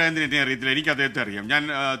നവാബ് രാജേന്ദ്രൻ എന്നെ അറിയത്തില്ല, എനിക്ക് അദ്ദേഹത്തെ അറിയാം. ഞാൻ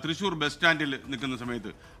തൃശ്ശൂർ ബസ് സ്റ്റാൻഡിൽ നിൽക്കുന്ന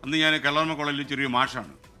സമയത്ത്, അന്ന് ഞാൻ കല്ലർമ കോളേജിൽ ചെറിയ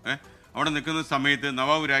മാഷാണ്. അവിടെ നിൽക്കുന്ന സമയത്ത്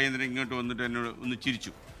നവാബ് രാജേന്ദ്രൻ ഇങ്ങോട്ട് വന്നിട്ട് എന്നോട് ഒന്ന്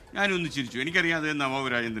ചിരിച്ചു. ഞാനും ഒന്ന് ചിരിച്ചു. എനിക്കറിയാം അദ്ദേഹം നവാബ്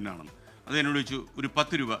രാജേന്ദ്രനാണെന്ന്. അത് എന്നോട് ചോദിച്ചു, ഒരു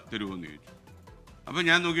 10 രൂപ തരുമോയെന്ന് ചോദിച്ചു. അപ്പോൾ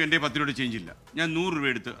ഞാൻ നോക്കി, എൻ്റെ 10 രൂപയുടെ ചേഞ്ച് ഇല്ല. ഞാൻ 100 രൂപ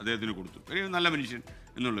എടുത്ത് അദ്ദേഹത്തിന് കൊടുത്തു. നല്ല മനുഷ്യൻ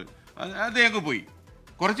എന്നുള്ളത്. അദ്ദേഹമൊക്കെ പോയി.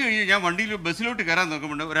 കുറച്ച് കഴിഞ്ഞ് ഞാൻ വണ്ടിയിൽ ബസ്സിലോട്ട് കയറാൻ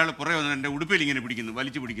നോക്കുമ്പോൾ ഒരാൾ പുറകെ വന്ന് എൻ്റെ ഉടുപ്പയിൽ ഇങ്ങനെ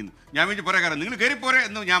വലിച്ചു പിടിക്കുന്നു. ഞാൻ വെച്ച് പുറകെ കയറാം, നിങ്ങൾ കയറി പോരെ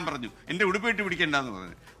എന്ന് ഞാൻ പറഞ്ഞു. എൻ്റെ ഉടുപ്പിട്ട് പിടിക്കേണ്ടെന്ന്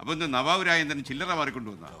പറഞ്ഞു. അപ്പോൾ ഇന്ന് നവാബ് രാജേന്ദ്രൻ ചില്ലറ മാറിക്കൊണ്ട്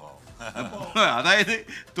വന്നതാണ്. അതായത്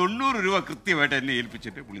 90 രൂപ കൃത്യമായിട്ട് എന്നെ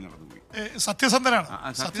ഏൽപ്പിച്ചിട്ട് പുള്ളി നടന്നുപോയി. സത്യസന്ധനാണ്.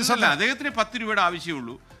 സത്യസന്ധ. അദ്ദേഹത്തിന് 10 രൂപയുടെ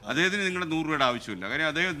ആവശ്യമുള്ളൂ, അദ്ദേഹത്തിന് നിങ്ങളുടെ 100 രൂപയുടെ ആവശ്യമില്ല. കാര്യം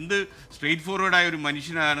അദ്ദേഹം എന്ത് സ്ട്രെയിറ്റ് ഫോർവേഡായ ഒരു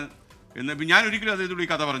മനുഷ്യനാണ് എന്ന് ഞാൻ ഒരിക്കലും അദ്ദേഹത്തോട് ഈ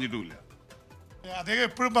കഥ പറഞ്ഞിട്ടുമില്ല. അദ്ദേഹം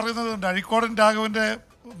എപ്പോഴും പറയുന്നത് അഴീക്കോടൻ രാഘവന്റെ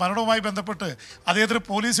മരണവുമായി ബന്ധപ്പെട്ട് അദ്ദേഹത്തിന്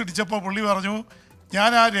പോലീസ് ഇടിച്ചപ്പോൾ പുള്ളി പറഞ്ഞു,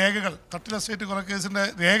 ഞാൻ ആ രേഖകൾ, തട്ടിൽ എസ്റ്റേറ്റ് കൊലക്കേസിൻ്റെ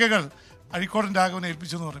രേഖകൾ അഴീക്കോടൻ രാഘവനെ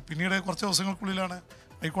ഏൽപ്പിച്ചു എന്ന് പറഞ്ഞു. പിന്നീട് കുറച്ച് ദിവസങ്ങൾക്കുള്ളിലാണ്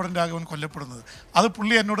അഴീക്കോടൻ രാഘവൻ കൊല്ലപ്പെടുന്നത്. അത്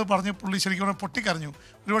പുള്ളി എന്നോട് പറഞ്ഞു, പുള്ളി ശരിക്കും പൊട്ടിക്കരഞ്ഞു.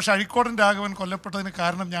 ഒരുപക്ഷെ അഴീക്കോടൻ രാഘവൻ കൊല്ലപ്പെട്ടതിന്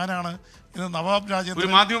കാരണം ഞാനാണ് എന്ന് നവാബ് രാജേന്ദ്രൻ.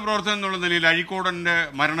 ഒരു മാധ്യമപ്രവർത്തകൻ എന്നുള്ള നിലയിൽ അഴീക്കോടന്റെ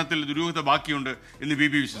മരണത്തിൽ ദുരൂഹത ബാക്കിയുണ്ട് എന്ന് ബി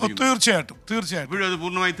വിശ്വസിക്കുന്നു. തീർച്ചയായിട്ടും. ഇപ്പോഴും അത്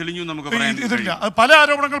പൂർണ്ണമായി തെളിഞ്ഞു നമുക്ക് പറയാൻ ഇതില്ല. അത് പല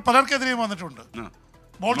ആരോപണങ്ങൾ പലർക്കെതിരെയും വന്നിട്ടുണ്ട്.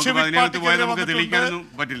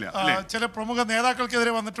 ചില പ്രമുഖ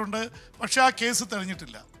നേതാക്കൾക്കെതിരെ വന്നിട്ടുണ്ട്. പക്ഷെ ആ കേസ്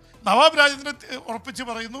തെളിഞ്ഞിട്ടില്ല. നവാബ് രാജേന്ദ്രൻ ഉറപ്പിച്ച്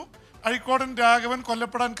പറയുന്നു, അഴീക്കോടൻ രാഘവൻ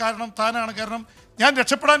കൊല്ലപ്പെടാൻ കാരണം താനാണ്. കാരണം ഞാൻ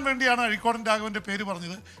രക്ഷപ്പെടാൻ വേണ്ടിയാണ് അഴീക്കോടൻ രാഘവന്റെ പേര്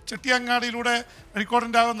പറഞ്ഞത്. ചെട്ടിയങ്ങാടിയിലൂടെ അഴീക്കോടൻ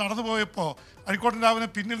രാഘവൻ നടന്നു പോയപ്പോൾ അഴീക്കോടൻ രാഘവനെ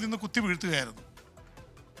പിന്നിൽ നിന്ന് കുത്തി വീഴ്ത്തുകയായിരുന്നു.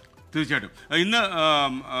 തീർച്ചയായിട്ടും. ഇന്ന്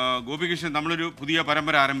ഗോപികൃഷ്ണൻ, നമ്മളൊരു പുതിയ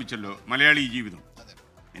പരമ്പര ആരംഭിച്ചല്ലോ, മലയാളി ജീവിതം.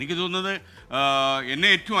 എനിക്ക് തോന്നുന്നത് എന്നെ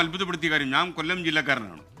ഏറ്റവും അത്ഭുതപ്പെടുത്തിയ കാര്യം, ഞാൻ കൊല്ലം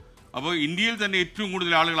ജില്ലക്കാരനാണ്. അപ്പോൾ ഇന്ത്യയിൽ തന്നെ ഏറ്റവും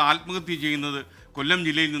കൂടുതൽ ആളുകൾ ആത്മഹത്യ ചെയ്യുന്നത് കൊല്ലം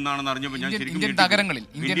ജില്ലയിൽ നിന്നാണെന്ന് അറിഞ്ഞപ്പോൾ ഞാൻ ശരിക്കും ഇന്ത്യൻ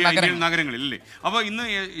നഗരങ്ങളിൽ അല്ലേ. അപ്പോൾ ഇന്ന്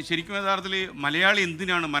ശരിക്കും യഥാർത്ഥത്തിൽ മലയാളി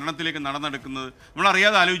എന്തിനാണ് മരണത്തിലേക്ക് നടന്നെടുക്കുന്നത്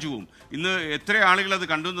നമ്മളറിയാതെ ആലോചിച്ചു പോകും. ഇന്ന് എത്ര ആളുകൾ അത്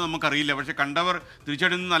കണ്ടു എന്ന് നമുക്കറിയില്ല. പക്ഷേ കണ്ടവർ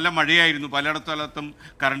തീർച്ചയായിട്ടും നല്ല മഴയായിരുന്നു, പലയിടത്തും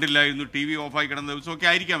കറണ്ടില്ലായിരുന്നു, TV ഓഫായി കിടന്ന ദിവസമൊക്കെ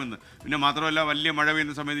ആയിരിക്കാമെന്ന്. പിന്നെ മാത്രമല്ല, വലിയ മഴ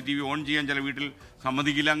പെയ്യുന്ന സമയത്ത് TV ഓൺ ചെയ്യാൻ ചില വീട്ടിൽ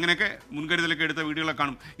സമ്മതിക്കില്ല. അങ്ങനെയൊക്കെ മുൻകരുതലൊക്കെ എടുത്ത വീടുകളെ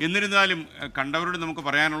കാണും. എന്നിരുന്നാലും കണ്ടവരോട് നമുക്ക്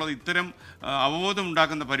പറയാനുള്ളത്, ഇത്തരം അവബോധം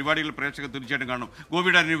ഉണ്ടാക്കുന്ന പരിപാടികൾ പ്രേക്ഷകർ തീർച്ചയായിട്ടും കാണും.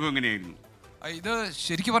 ഗോപിയുടെ അനുഭവം എങ്ങനെയായിരുന്നു? ഇത്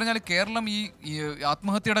ശരിക്കും പറഞ്ഞാൽ കേരളം ഈ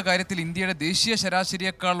ആത്മഹത്യയുടെ കാര്യത്തിൽ ഇന്ത്യയുടെ ദേശീയ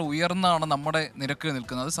ശരാശരിയേക്കാൾ ഉയർന്നാണ് നമ്മുടെ നിരക്ക്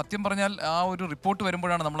നിൽക്കുന്നത്. സത്യം പറഞ്ഞാൽ ആ ഒരു റിപ്പോർട്ട്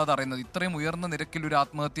വരുമ്പോഴാണ് നമ്മളത് അറിയുന്നത് ഇത്രയും ഉയർന്ന നിരക്കിൽ ഒരു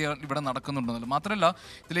ആത്മഹത്യ ഇവിടെ നടക്കുന്നുണ്ടെന്നുള്ളത്. മാത്രമല്ല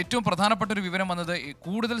ഇതിൽ ഏറ്റവും പ്രധാനപ്പെട്ട ഒരു വിവരം വന്നത്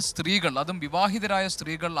കൂടുതൽ സ്ത്രീകൾ, അതും വിവാഹിതരായ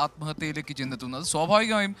സ്ത്രീകൾ ആത്മഹത്യയിലേക്ക് ചെന്നെത്തുന്നത്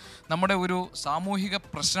സ്വാഭാവികമായും നമ്മുടെ ഒരു സാമൂഹിക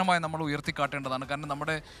പ്രശ്നമായി നമ്മൾ ഉയർത്തിക്കാട്ടേണ്ടതാണ്. കാരണം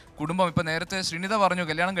നമ്മുടെ കുടുംബം, ഇപ്പോൾ നേരത്തെ ശ്രീനിത പറഞ്ഞു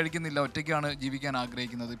കല്യാണം കഴിക്കുന്നില്ല, ഒറ്റയ്ക്കാണ് ജീവിക്കാൻ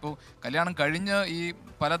ആഗ്രഹിക്കുന്നത്. ഇപ്പോൾ കല്യാണം കഴിഞ്ഞ് ഈ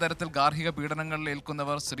പലതരത്തിൽ ഗാർഹിക പീഡനങ്ങളിൽ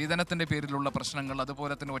ഏൽക്കുന്നവർ, സ്ത്രീധനത്തിൻ്റെ പേരിലുള്ള പ്രശ്നങ്ങൾ,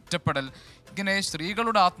 അതുപോലെ തന്നെ ഒറ്റപ്പെടൽ, ഇങ്ങനെ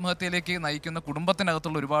സ്ത്രീകളുടെ ആത്മഹത്യയിലേക്ക് നയിക്കുന്ന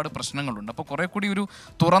കുടുംബത്തിനകത്തുള്ള ഒരുപാട് പ്രശ്നങ്ങളുണ്ട്. അപ്പോൾ കുറേ കൂടി ഒരു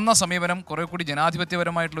തുറന്ന സമീപനം, കുറേ കൂടി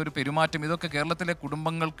ജനാധിപത്യപരമായിട്ടുള്ള ഒരു പെരുമാറ്റം, ഇതൊക്കെ കേരളത്തിലെ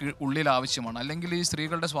കുടുംബങ്ങൾക്ക് ഉള്ളിൽ ആവശ്യമാണ്. അല്ലെങ്കിൽ ഈ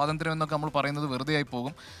സ്ത്രീകളുടെ സ്വാതന്ത്ര്യം എന്നൊക്കെ നമ്മൾ പറയുന്നത് വെറുതെയായി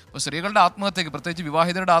പോകും. അപ്പോൾ സ്ത്രീകളുടെ ആത്മഹത്യക്ക്, പ്രത്യേകിച്ച്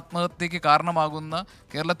വിവാഹിതരുടെ ആത്മഹത്യക്ക് കാരണമാകുന്ന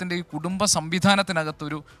കേരളത്തിൻ്റെ ഈ കുടുംബ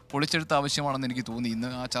സംവിധാനത്തിനകത്തൊരു പൊളിച്ചെഴുത്ത് ആവശ്യമാണെന്ന് എനിക്ക് തോന്നി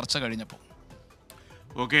ഇന്ന് ആ ചർച്ച കഴിഞ്ഞപ്പോൾ.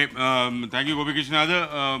 Okay, thank you Gopikrishnan. അത്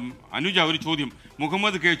അനുജ, ഒരു ചോദ്യം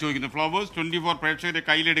മുഹമ്മദ് കെ ചോദിക്കുന്നു, ഫ്ലവേഴ്സ് 24 പ്രേക്ഷകരെ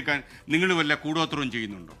കയ്യിലെടുക്കാൻ നിങ്ങൾ വല്ല കൂടോത്രവും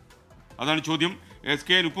ചെയ്യുന്നുണ്ടോ? അതാണ് ചോദ്യം.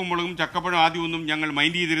 SKN ഉപ്പും മുളകും ചക്കപ്പഴം ആദ്യമൊന്നും ഞങ്ങൾ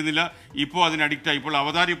മൈൻഡ് ചെയ്തിരുന്നില്ല, ഇപ്പോൾ അതിന് അഡിക്റ്റായി, ഇപ്പോൾ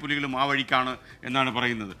അവതാരപ്പുലികളും ആ വഴിക്കാണ് എന്നാണ്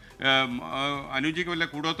പറയുന്നത്. അനുജയ്ക്ക് വല്ല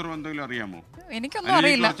കൂടോത്രം എന്തെങ്കിലും അറിയാമോ? എനിക്കൊന്നും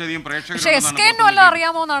അറിയില്ല.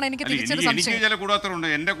 എനിക്ക് ചില കൂടോത്രം ഉണ്ട്.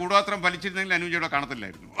 എന്റെ കൂടോത്രം വലിച്ചിരുന്നെങ്കിൽ അനുജയുടെ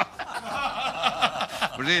കാണത്തില്ലായിരുന്നു.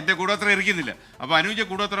 പക്ഷേ എന്റെ കൂടോത്രം ഇരിക്കുന്നില്ല. അപ്പൊ അനുജ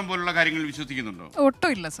കൂടോത്രം പോലുള്ള കാര്യങ്ങൾ വിശ്വസിക്കുന്നുണ്ടോ? ഒട്ടും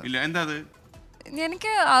ഇല്ല സർ. ഇല്ല. എന്താ അത്?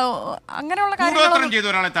 എനിക്ക് അങ്ങനെയുള്ള കൂടോത്രം ചെയ്ത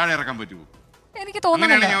ഒരാളെ താഴെ ഇറക്കാൻ പറ്റുമോ? എനിക്ക്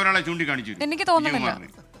തോന്നുന്നില്ല. ഒരാളെ ചൂണ്ടിക്കാണിച്ചു എനിക്ക്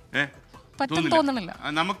തോന്നുന്നില്ല.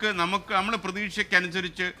 നമുക്ക് നമ്മളെ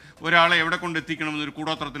പ്രതീക്ഷയ്ക്കനുസരിച്ച് ഒരാളെ എവിടെ കൊണ്ടെത്തിക്കണമെന്ന് ഒരു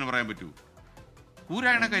കൂടോത്രത്തിന് പറയാൻ പറ്റുമോ?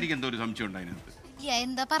 കൂരായണക്കാരിക്ക് എന്തോ ഒരു സംശയം ഉണ്ട് അതിനകത്ത്.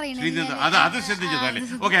 അത് ശ്രദ്ധിച്ചതല്ലേ?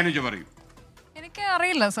 ഓക്കെ, അനുജ പറയൂ. എനിക്ക്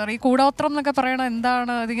അറിയില്ല സാർ, ഈ കൂടോത്രം എന്നൊക്കെ പറയണത്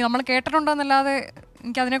എന്താണ്, നമ്മൾ കേട്ടിട്ടുണ്ടോന്നല്ലാതെ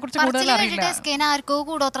എനിക്ക് അതിനെ കുറിച്ച് കൂടുതൽ അറിയില്ല. ആർക്കോ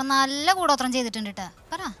കൂടോത്രം, നല്ല കൂടോത്രം ചെയ്തിട്ടുണ്ട്.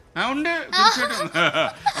 ഉണ്ട്, തീർച്ചയായിട്ടും.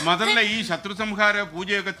 മാത്രമല്ല ഈ ശത്രു സംഹാര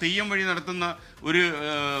പൂജയൊക്കെ തെയ്യം വഴി നടത്തുന്ന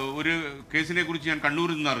ഒരു കേസിനെ കുറിച്ച് ഞാൻ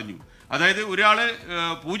കണ്ണൂരിൽ നിന്ന് അറിഞ്ഞു. അതായത് ഒരാള്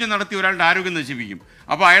പൂജ നടത്തി ഒരാളുടെ ആരോഗ്യം നശിപ്പിക്കും.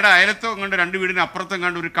 അപ്പോൾ അയാളുടെ അയലത്തോ കണ്ട് 2 വീടിന് അപ്പുറത്തും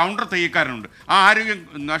കണ്ട് ഒരു കൗണ്ടർ തെയ്യക്കാരനുണ്ട്. ആ ആരോഗ്യം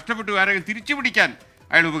നഷ്ടപ്പെട്ടു ആരോഗ്യം തിരിച്ചു പിടിക്കാൻ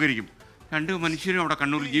അയാൾ ഉപകരിക്കും. 2 മനുഷ്യരും അവിടെ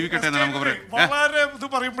കണ്ണൂരിൽ ജീവിക്കട്ടെ എന്ന് നമുക്ക് പറയാം. വളരെ ഇത്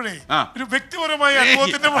പറയുമ്പോഴേ ഒരു വ്യക്തിപരമായ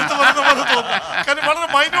അനുഭവത്തിന്റെ വളരെ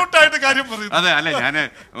മൈന്യൂട്ടായിട്ട് കാര്യം പറയുന്നു. അതെ, അല്ല, ഞാൻ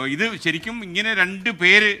ഇത് ശരിക്കും ഇങ്ങനെ 2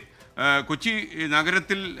 പേര് കൊച്ചി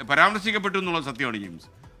നഗരത്തിൽ പരാമർശിക്കപ്പെട്ടു എന്നുള്ളത് സത്യമാണ് ജെയിംസ്.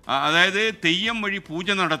 അതായത് തെയ്യം വഴി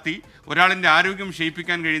പൂജ നടത്തി ഒരാളിൻ്റെ ആരോഗ്യം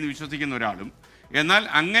ക്ഷയിപ്പിക്കാൻ കഴിയുന്ന വിശ്വസിക്കുന്ന ഒരാളും, എന്നാൽ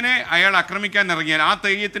അങ്ങനെ അയാൾ ആക്രമിക്കാൻ ഇറങ്ങിയാൽ ആ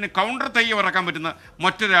തെയ്യത്തിന് കൗണ്ടർ തെയ്യം ഇറക്കാൻ പറ്റുന്ന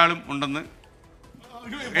മറ്റൊരാളും ഉണ്ടെന്ന്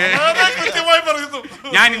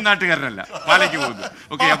ഞാൻ ഇന്നാട്ടുകാരനല്ല, പാലയ്ക്ക് പോകുന്നു.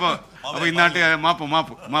 ഓക്കെ, അപ്പോൾ ഇന്നാട്ടുകാരൻ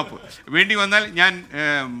മാപ്പ് വേണ്ടി വന്നാൽ ഞാൻ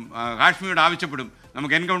ഹാഷ്മിയോട് ആവശ്യപ്പെടും,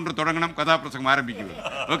 നമുക്ക് എൻകൗണ്ടർ തുടങ്ങണം, കഥാപ്രസംഗം ആരംഭിക്കുക.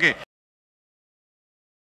 ഓക്കെ.